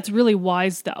 I think that's really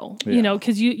wise, though,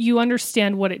 because you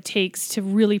understand what it takes to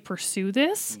really pursue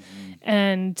this. Mm-hmm.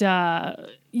 And,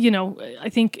 I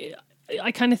think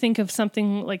I kind of think of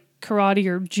something like karate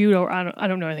or judo. Or I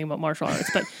don't know anything about martial arts,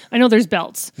 but I know there's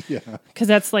belts. Because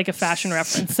that's like a fashion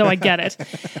reference, so I get it.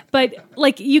 But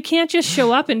like, you can't just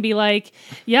show up and be like,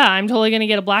 "Yeah, I'm totally going to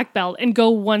get a black belt," and go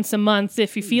once a month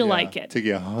if you feel like it. Take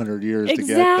you 100 years exactly.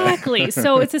 to get that. Exactly.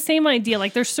 So it's the same idea.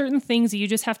 Like, there's certain things that you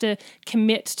just have to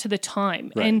commit to the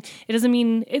time, and it doesn't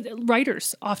mean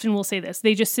writers often will say this.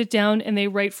 They just sit down and they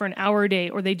write for an hour a day,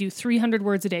 or they do 300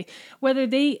 words a day. Whether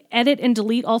they edit and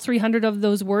delete all 300 of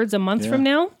those words a month from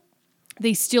now,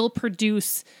 they still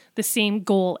produce the same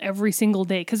goal every single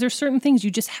day, because there's certain things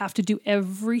you just have to do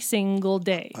every single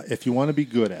day. If you want to be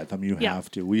good at them, you have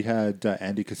to. We had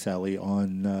Andy Caselli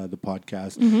on the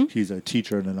podcast. Mm-hmm. He's a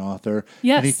teacher and an author.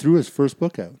 Yes. And he threw his first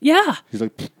book out. Yeah. He's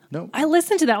like, no. I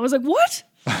listened to that. I was like, what?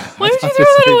 Why did you throw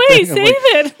that away? Save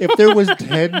it. If there was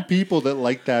 10 people that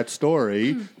liked that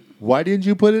story, why didn't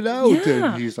you put it out?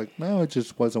 Yeah. And he's like, no, it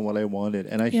just wasn't what I wanted.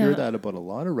 And I hear that about a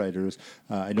lot of writers.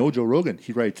 I know Joe Rogan,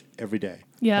 he writes every day.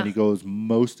 Yeah. And he goes,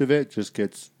 most of it just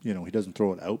gets, he doesn't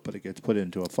throw it out, but it gets put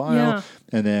into a file. Yeah.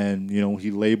 And then,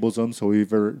 he labels them. So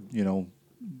either,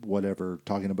 whatever,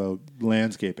 talking about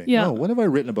landscaping. Yeah. Oh, when have I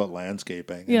written about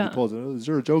landscaping? And he pulls it, is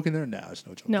there a joke in there? No, there's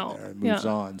no joke in there. It moves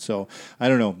on. So I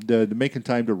don't know. The making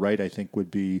time to write, I think it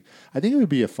would be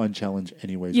a fun challenge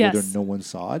anyways, whether no one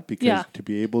saw it, because to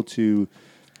be able to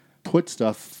put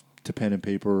stuff to pen and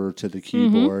paper or to the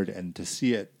keyboard and to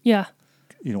see it. Yeah.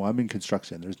 I'm in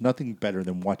construction. There's nothing better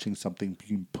than watching something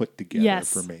being put together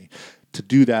for me. To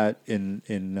do that in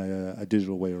a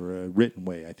digital way or a written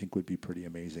way, I think would be pretty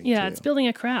amazing. Yeah, too. It's building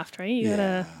a craft, right? You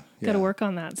gotta work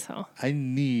on that. So I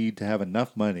need to have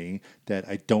enough money that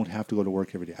I don't have to go to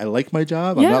work every day. I like my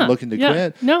job. I'm not looking to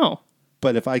quit. No.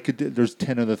 But if I could, there's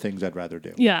 10 other things I'd rather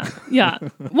do. Yeah.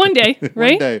 One day,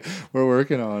 right? One day. We're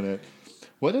working on it.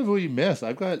 What have we missed?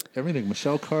 I've got everything.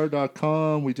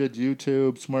 MichelleCarr.com. We did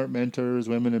YouTube, Smart Mentors,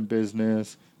 Women in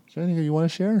Business. Is there anything you want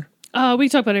to share? We can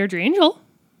talk about Airdrie Angel.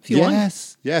 If you want.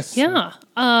 Yes. Yeah.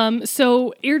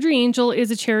 So Airdrie Angel is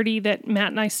a charity that Matt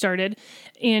and I started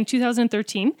in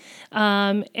 2013.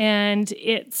 And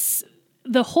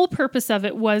the whole purpose of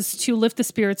it was to lift the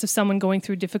spirits of someone going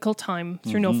through a difficult time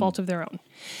through no fault of their own.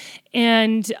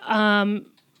 And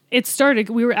it started,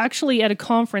 we were actually at a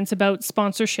conference about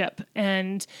sponsorship,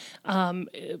 and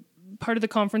part of the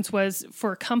conference was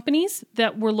for companies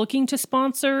that were looking to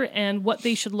sponsor and what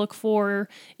they should look for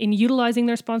in utilizing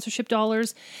their sponsorship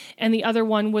dollars. And the other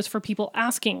one was for people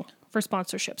asking for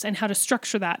sponsorships and how to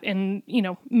structure that and,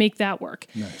 make that work.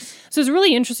 Nice. So it's a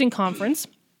really interesting conference.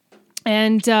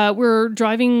 And we're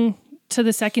driving to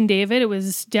the second day of it. It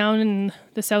was down in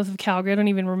the south of Calgary. I don't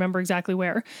even remember exactly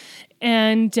where.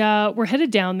 And we're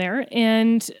headed down there.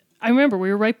 And I remember we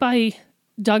were right by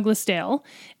Douglasdale,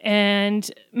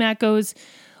 and Matt goes,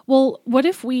 well, what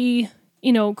if we,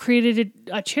 created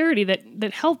a charity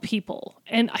that helped people?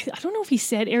 And I don't know if he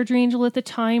said Airdrie Angel at the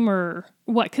time or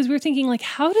what, because we were thinking, like,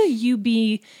 how do you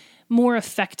be more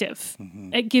effective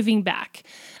at giving back?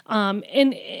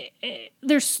 And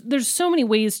there's so many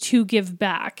ways to give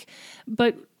back,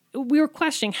 but we were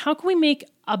questioning, how can we make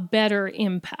a better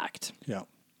impact? Yeah.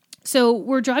 So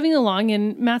we're driving along,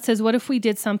 and Matt says, what if we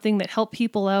did something that helped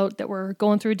people out that were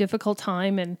going through a difficult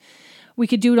time, and we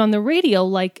could do it on the radio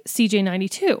like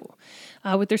CJ92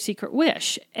 with their Secret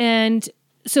Wish? And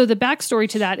so the backstory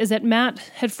to that is that Matt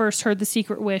had first heard the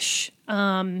Secret Wish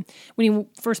when he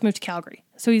first moved to Calgary.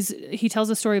 So he tells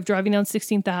the story of driving down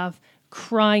 16th Ave,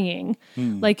 crying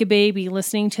like a baby,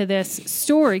 listening to this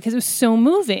story because it was so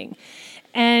moving.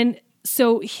 And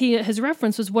so his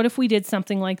reference was, what if we did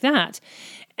something like that?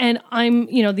 And I'm,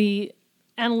 the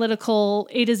analytical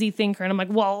A to Z thinker, and I'm like,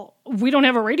 well, we don't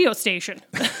have a radio station.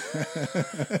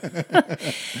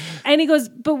 And he goes,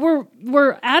 but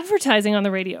we're advertising on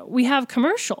the radio. We have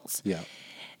commercials. Yeah.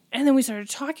 And then we started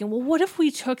talking, well, what if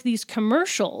we took these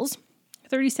commercials,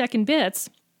 30-second bits,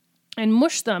 and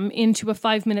mush them into a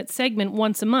 5-minute segment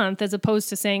once a month, as opposed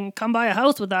to saying, come buy a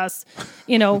house with us,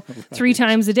 right. 3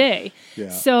 times a day. Yeah.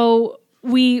 So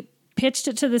we pitched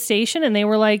it to the station, and they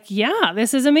were like, yeah,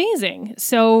 this is amazing.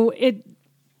 So it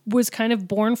was kind of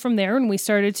born from there, and we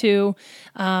started to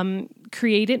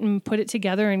create it and put it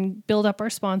together and build up our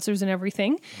sponsors and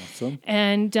everything. Awesome.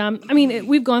 And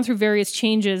we've gone through various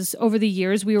changes over the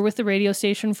years. We were with the radio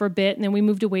station for a bit, and then we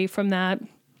moved away from that.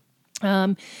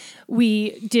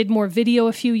 We did more video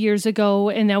a few years ago,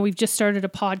 and now we've just started a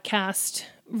podcast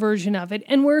version of it.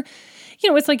 And we're,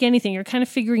 it's like anything. You're kind of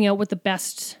figuring out what the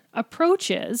best approach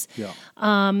is. Yeah.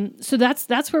 So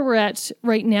that's where we're at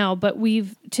right now. But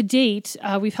to date,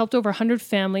 we've helped over 100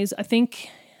 families. I think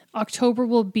October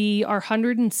will be our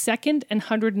 102nd and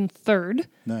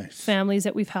 103rd families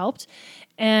that we've helped.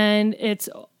 And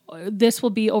this will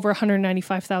be over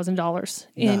 $195,000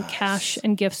 in cash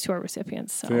and gifts to our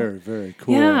recipients. So. Very, very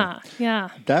cool. Yeah.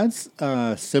 That's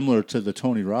similar to the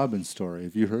Tony Robbins story.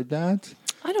 Have you heard that?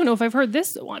 I don't know if I've heard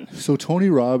this one. So Tony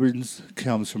Robbins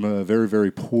comes from a very,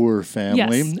 very poor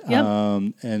family. Yes.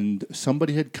 Yep. And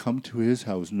somebody had come to his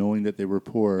house knowing that they were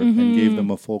poor and gave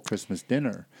them a full Christmas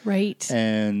dinner. Right.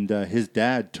 And his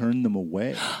dad turned them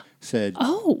away, said,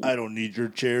 I don't need your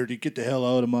charity. Get the hell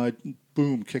out of my...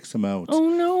 Boom, kicks him out. Oh,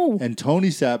 no. And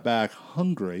Tony sat back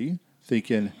hungry,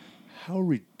 thinking, how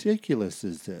ridiculous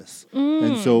is this?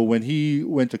 And so when he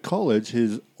went to college,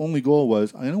 his only goal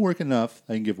was, I'm going to work enough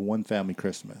I can give one family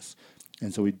Christmas.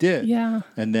 And so he did. Yeah.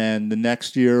 And then the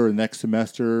next year or next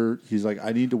semester, he's like,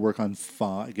 I need to work on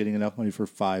getting enough money for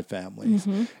 5 families.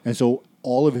 And so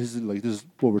all of his, like this is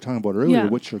what we were talking about earlier,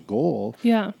 what's your goal?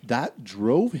 Yeah. That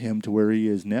drove him to where he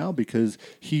is now, because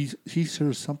he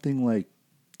serves something like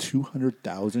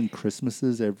 200,000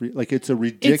 Christmases it's a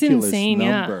ridiculous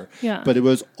number. Yeah. But it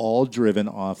was all driven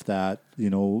off that,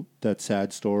 that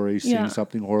sad story, seeing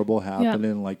something horrible happen,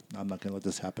 and like, I'm not going to let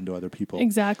this happen to other people.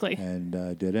 Exactly. And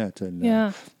did it. And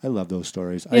I love those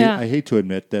stories. Yeah. I hate to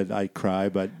admit that I cry,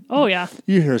 but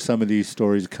you hear some of these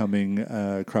stories coming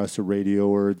across the radio,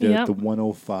 or the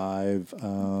 105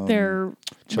 their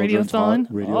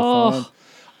radiothon.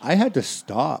 I had to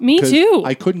stop. Me too.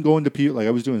 I couldn't go into people. Like,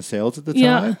 I was doing sales at the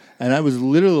time, and I was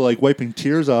literally like wiping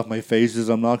tears off my face as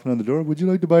I'm knocking on the door. Would you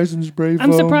like to buy some spray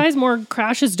foam? I'm surprised more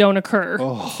crashes don't occur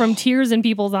from tears in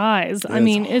people's eyes. I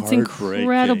mean, it's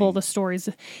incredible, the stories.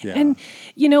 Yeah. And,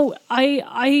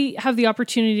 I have the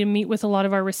opportunity to meet with a lot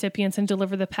of our recipients and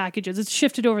deliver the packages. It's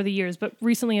shifted over the years, but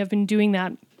recently I've been doing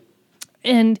that.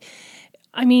 And,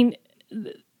 I mean,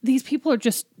 these people are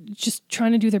just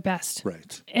trying to do their best.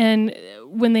 Right. And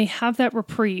when they have that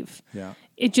reprieve,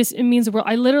 it means the world.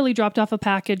 I literally dropped off a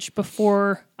package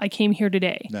before I came here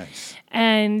today. Nice.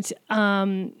 And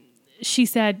she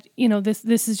said,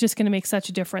 this is just going to make such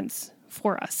a difference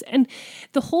for us. And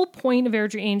the whole point of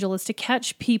Airdrie Angel is to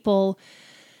catch people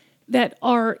that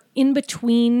are in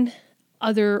between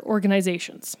other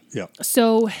organizations. Yeah.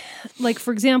 So, like,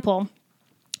 for example,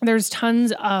 there's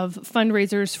tons of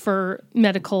fundraisers for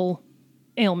medical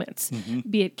ailments,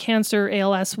 be it cancer,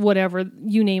 ALS, whatever,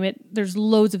 you name it. There's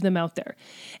loads of them out there.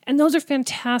 And those are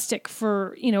fantastic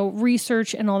for,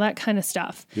 research and all that kind of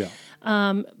stuff. Yeah.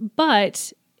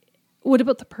 But what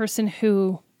about the person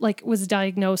who, like, was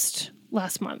diagnosed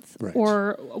last month? Right.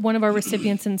 Or one of our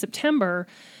recipients in September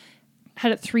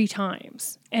had it 3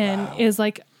 times and is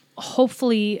like,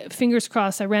 hopefully, fingers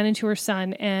crossed, I ran into her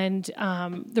son, and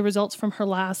the results from her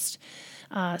last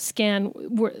scan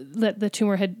were that the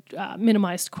tumor had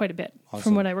minimized quite a bit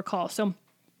from what I recall. So,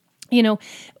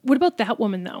 what about that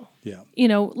woman though? Yeah.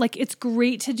 Like, it's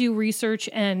great to do research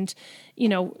and,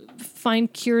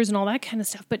 find cures and all that kind of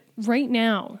stuff. But right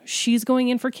now, she's going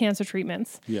in for cancer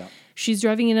treatments. Yeah. She's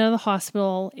driving in and out of the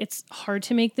hospital. It's hard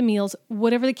to make the meals,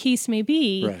 whatever the case may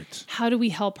be. Right. How do we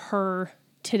help her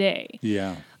today?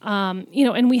 Yeah.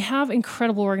 And we have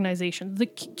incredible organizations. The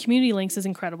Community Links is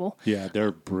incredible. Yeah,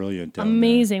 they're brilliant.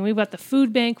 Amazing. We've got the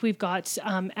food bank. We've got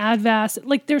ADVAS.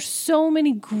 Like, there's so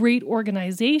many great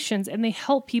organizations, and they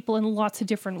help people in lots of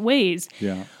different ways.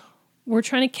 Yeah. We're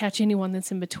trying to catch anyone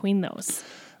that's in between those.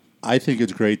 I think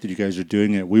it's great that you guys are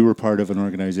doing it. We were part of an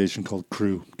organization called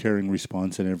CREW, Caring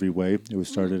Response in Every Way. It was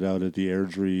started out at the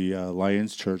Airdrie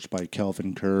Lions Church by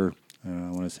Calvin Kerr.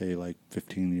 I want to say like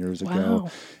 15 years ago.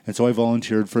 Wow. And so I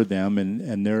volunteered for them,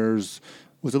 and theirs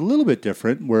was a little bit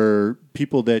different, where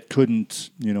people that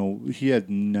couldn't, he had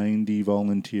 90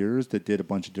 volunteers that did a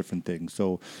bunch of different things.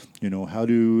 So, how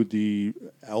do the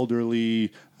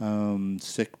elderly,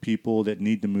 sick people that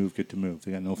need to move get to move?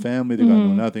 They got no family, they got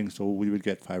no nothing. So we would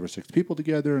get 5 or 6 people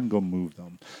together and go move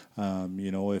them.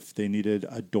 If they needed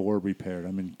a door repaired,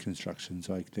 I'm in construction,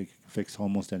 so I can fix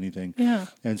almost anything. Yeah.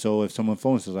 And so if someone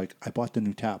phones us like, I bought the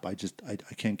new tap, I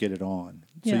can't get it on.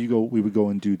 So Yeah. we would go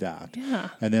and do that. Yeah.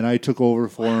 And then I took over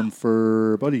for him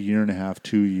for about 1.5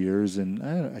 2 years, and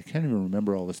I can't even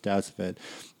remember all the stats of it.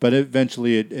 But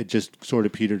eventually it just sort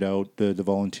of petered out, the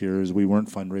volunteers. We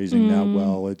weren't fundraising that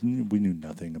well. We knew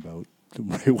nothing about the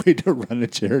right way to run a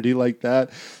charity like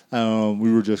that.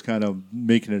 We were just kind of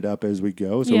making it up as we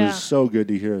go. So it was so good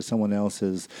to hear someone else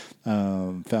has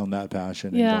found that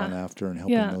passion and gone after and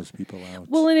helping those people out.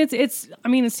 Well, and it's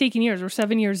taken years. We're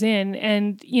 7 years in,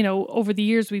 and over the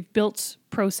years we've built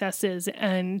processes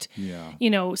and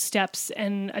steps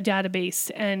and a database,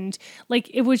 and like,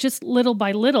 it was just little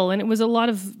by little, and it was a lot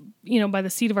of by the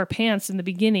seat of our pants in the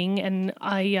beginning. And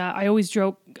I always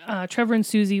joke, Trevor and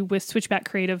Susie with Switchback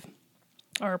Creative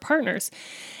are partners,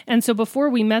 and so before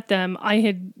we met them, I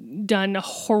had done a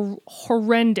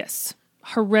horrendous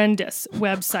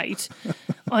website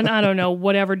on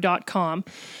whatever.com,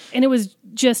 and it was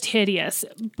just hideous.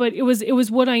 But it was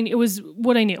what I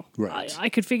knew. Right. I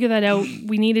could figure that out.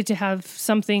 We needed to have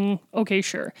something. Okay,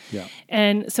 sure. Yeah.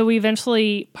 And so we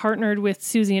eventually partnered with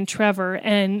Susie and Trevor,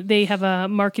 and they have a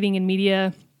marketing and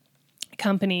media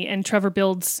company, and Trevor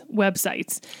builds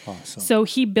websites. Awesome. So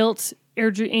he built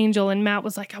Airdrie Angel, and Matt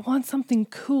was like, I want something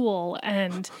cool,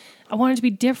 and I want it to be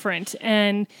different.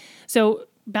 And so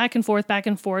back and forth.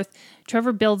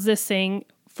 Trevor builds this thing,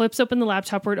 flips open the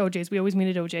laptop. We're at OJ's. We always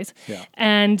meet at OJ's. Yeah.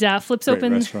 And flips Great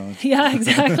open. restaurant. Yeah,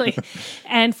 exactly.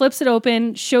 And flips it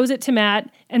open, shows it to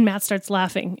Matt, and Matt starts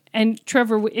laughing. And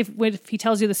Trevor, if he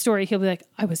tells you the story, he'll be like,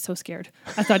 I was so scared.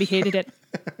 I thought he hated it.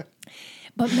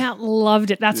 But Matt loved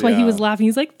it. That's why he was laughing.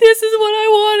 He's like, this is what I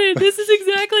wanted. This is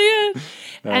exactly it.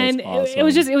 And awesome.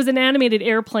 it was an animated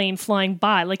airplane flying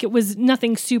by. Like, it was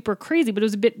nothing super crazy, but it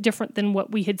was a bit different than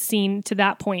what we had seen to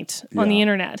that point on the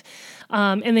internet.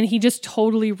 And then he just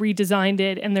totally redesigned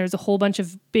it. And there's a whole bunch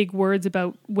of big words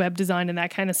about web design and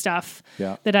that kind of stuff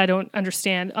that I don't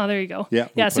understand. Oh, there you go.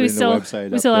 Yeah. So we still have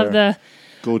the...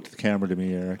 Go to the camera to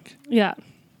me, Eric. Yeah.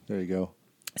 There you go.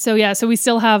 So we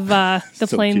still have the So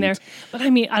plane cute. there. But I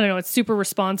don't know, it's super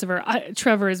responsive.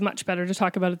 Trevor is much better to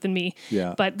talk about it than me.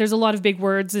 Yeah. But there's a lot of big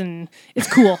words, and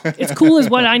it's cool. It's cool is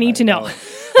what I need to know.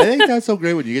 I think that's so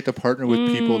great when you get to partner with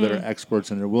people that are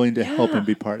experts and they're willing to help and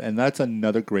be part. And that's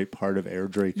another great part of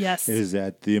Airdrie. Yes. Is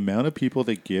that the amount of people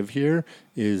that give here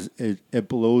is it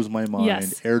blows my mind.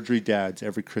 Yes. Airdrie dads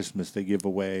every Christmas they give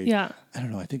away. Yeah. I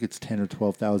don't know. I think it's $10,000 or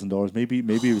 $12,000.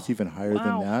 Maybe it's even higher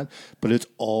Wow. than that. But it's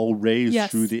all raised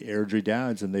Yes. through the Airdrie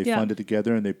dads, and they Yeah. fund it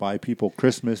together and they buy people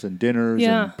Christmas and dinners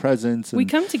and presents. And We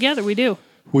come together. We do.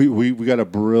 we got a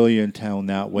brilliant town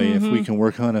that way. If we can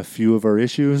work on a few of our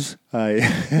issues,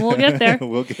 We'll get there.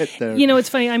 we'll get there. You know, it's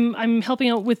funny. I'm helping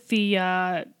out with the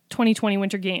 2020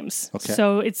 Winter Games. Okay.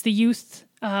 So it's the youth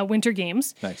Winter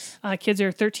Games. Nice. Kids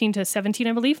are 13 to 17,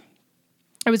 I believe.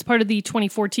 I was part of the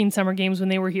 2014 Summer Games when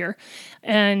they were here.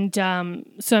 And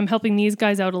so I'm helping these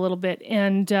guys out a little bit.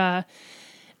 And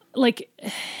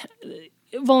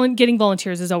getting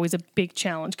volunteers is always a big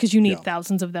challenge because you need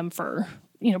thousands of them for,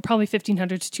 probably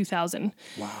 1,500 to 2,000.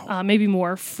 Wow. Maybe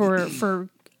more for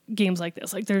games like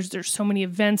this. Like there's so many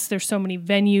events, there's so many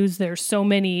venues, there's so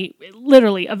many,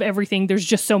 literally of everything. There's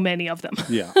just so many of them.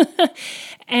 Yeah.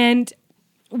 And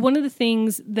one of the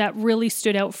things that really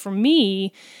stood out for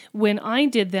me when I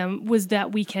did them was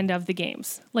that weekend of the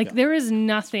games. There is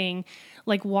nothing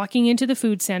like walking into the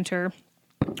food center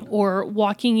or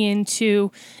walking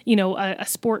into, a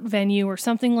sport venue or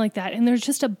something like that. And there's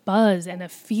just a buzz and a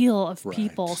feel of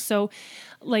people. So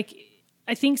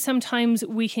I think sometimes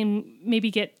we can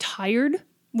maybe get tired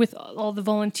with all the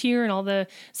volunteer and all the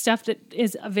stuff that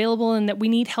is available and that we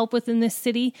need help with in this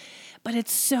city. But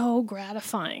it's so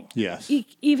gratifying. Yes.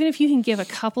 Even if you can give a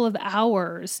couple of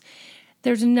hours,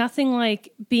 there's nothing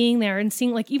like being there and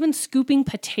seeing, even scooping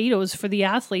potatoes for the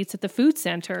athletes at the food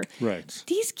center. Right.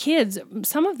 These kids,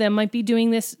 some of them might be doing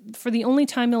this for the only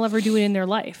time they'll ever do it in their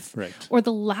life. Right. Or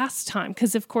the last time.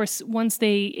 Because, of course, once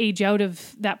they age out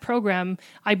of that program,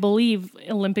 I believe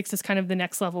Olympics is kind of the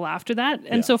next level after that.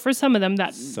 And so for some of them,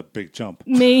 It's a big jump.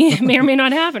 may or may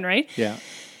not happen, right? Yeah.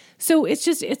 So it's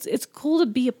just, it's cool to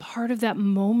be a part of that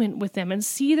moment with them and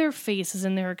see their faces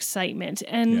and their excitement.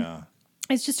 And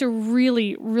it's just a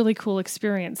really, really cool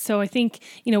experience. So I think,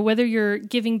 whether you're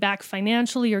giving back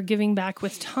financially or giving back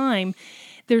with time,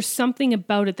 there's something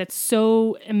about it that's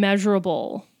so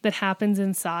immeasurable that happens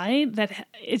inside that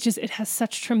it has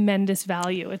such tremendous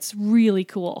value. It's really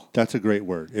cool. That's a great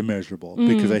word, immeasurable,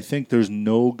 because I think there's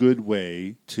no good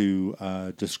way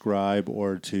to describe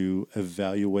or to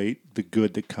evaluate the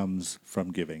good that comes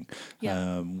from giving.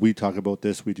 Yeah. We talk about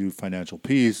this. We do financial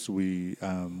peace. We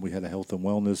had a health and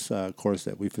wellness course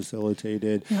that we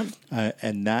facilitated,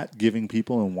 and that giving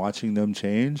people and watching them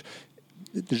change.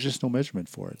 There's just no measurement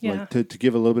for it. Yeah. To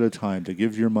give a little bit of time, to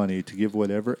give your money, to give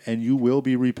whatever, and you will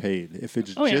be repaid. If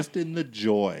it's just in the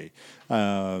joy,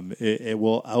 it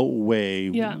will outweigh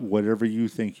whatever you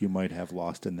think you might have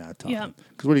lost in that time. Yeah.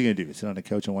 Because what are you going to do? Sit on the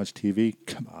couch and watch TV?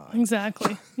 Come on.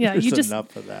 Exactly. Yeah. There's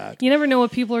enough of that. You never know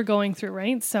what people are going through,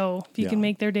 right? So if you can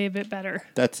make their day a bit better.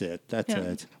 That's it. That's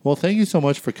it. Well, thank you so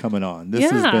much for coming on.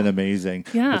 This has been amazing.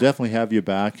 Yeah. We'll definitely have you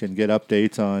back and get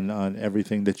updates on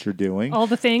everything that you're doing. All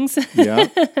the things. Yeah.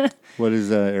 What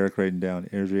is Eric writing down?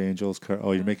 Airdrie Angels.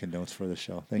 Oh, you're making notes for the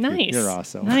show. Thank you. You're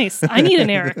awesome. Nice. I need an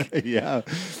Eric. Yeah.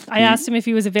 I asked him if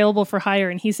he was available for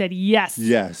hire, and he said yes.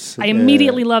 Yes. I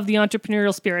immediately love the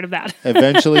entrepreneurial spirit of that.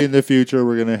 Eventually, in the future,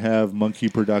 we're going to have Monkey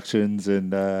Productions,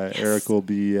 and Eric will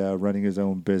be running his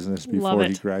own business before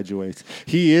he graduates.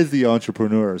 He is the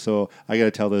entrepreneur, so I got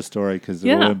to tell this story because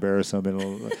it will embarrass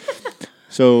him.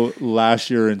 So last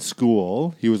year in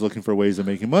school, he was looking for ways of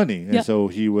making money. And so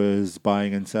he was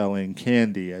buying and selling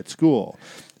candy at school.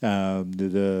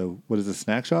 What is the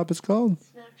snack shop it's called?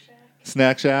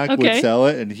 Snack Shack would sell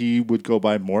it, and he would go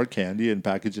buy more candy and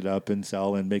package it up and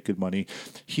sell and make good money.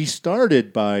 He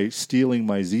started by stealing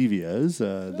my Zevias,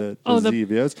 the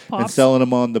Zevias, and selling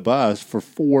them on the bus for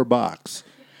 $4.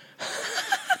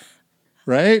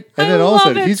 Right? And then all of a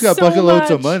sudden, he's got bucket loads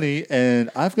of money,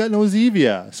 and I've got no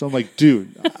Zevia. So I'm like,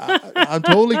 dude, I'm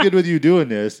totally good with you doing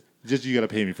this. Just you got to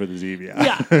pay me for the Zevia.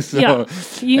 Yeah.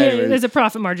 There's a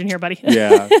profit margin here, buddy.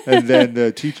 Yeah. And then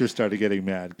the teacher started getting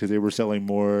mad because they were selling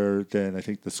more than I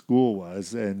think the school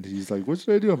was. And he's like, what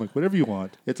should I do? I'm like, whatever you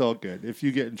want. It's all good. If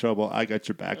you get in trouble, I got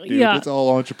your back, dude. Yeah. It's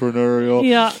all entrepreneurial.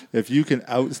 Yeah. If you can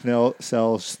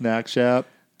sell Snack Shack,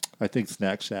 I think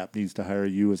Snack Shack needs to hire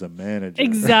you as a manager.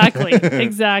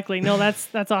 Exactly. No,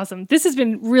 that's awesome. This has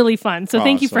been really fun. So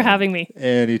thank you for having me.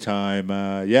 Anytime.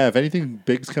 If anything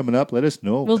big's coming up, let us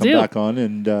know. We'll come do. back on,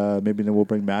 and maybe then we'll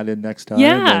bring Matt in next time,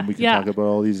 Yeah, and we can talk about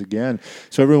all these again.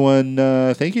 So everyone,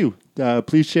 thank you.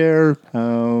 Please share.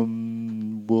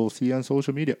 We'll see you on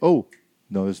social media. Oh,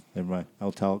 no, never mind.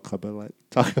 I'll talk about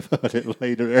it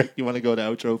later. Eric, you want to go to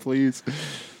outro, please?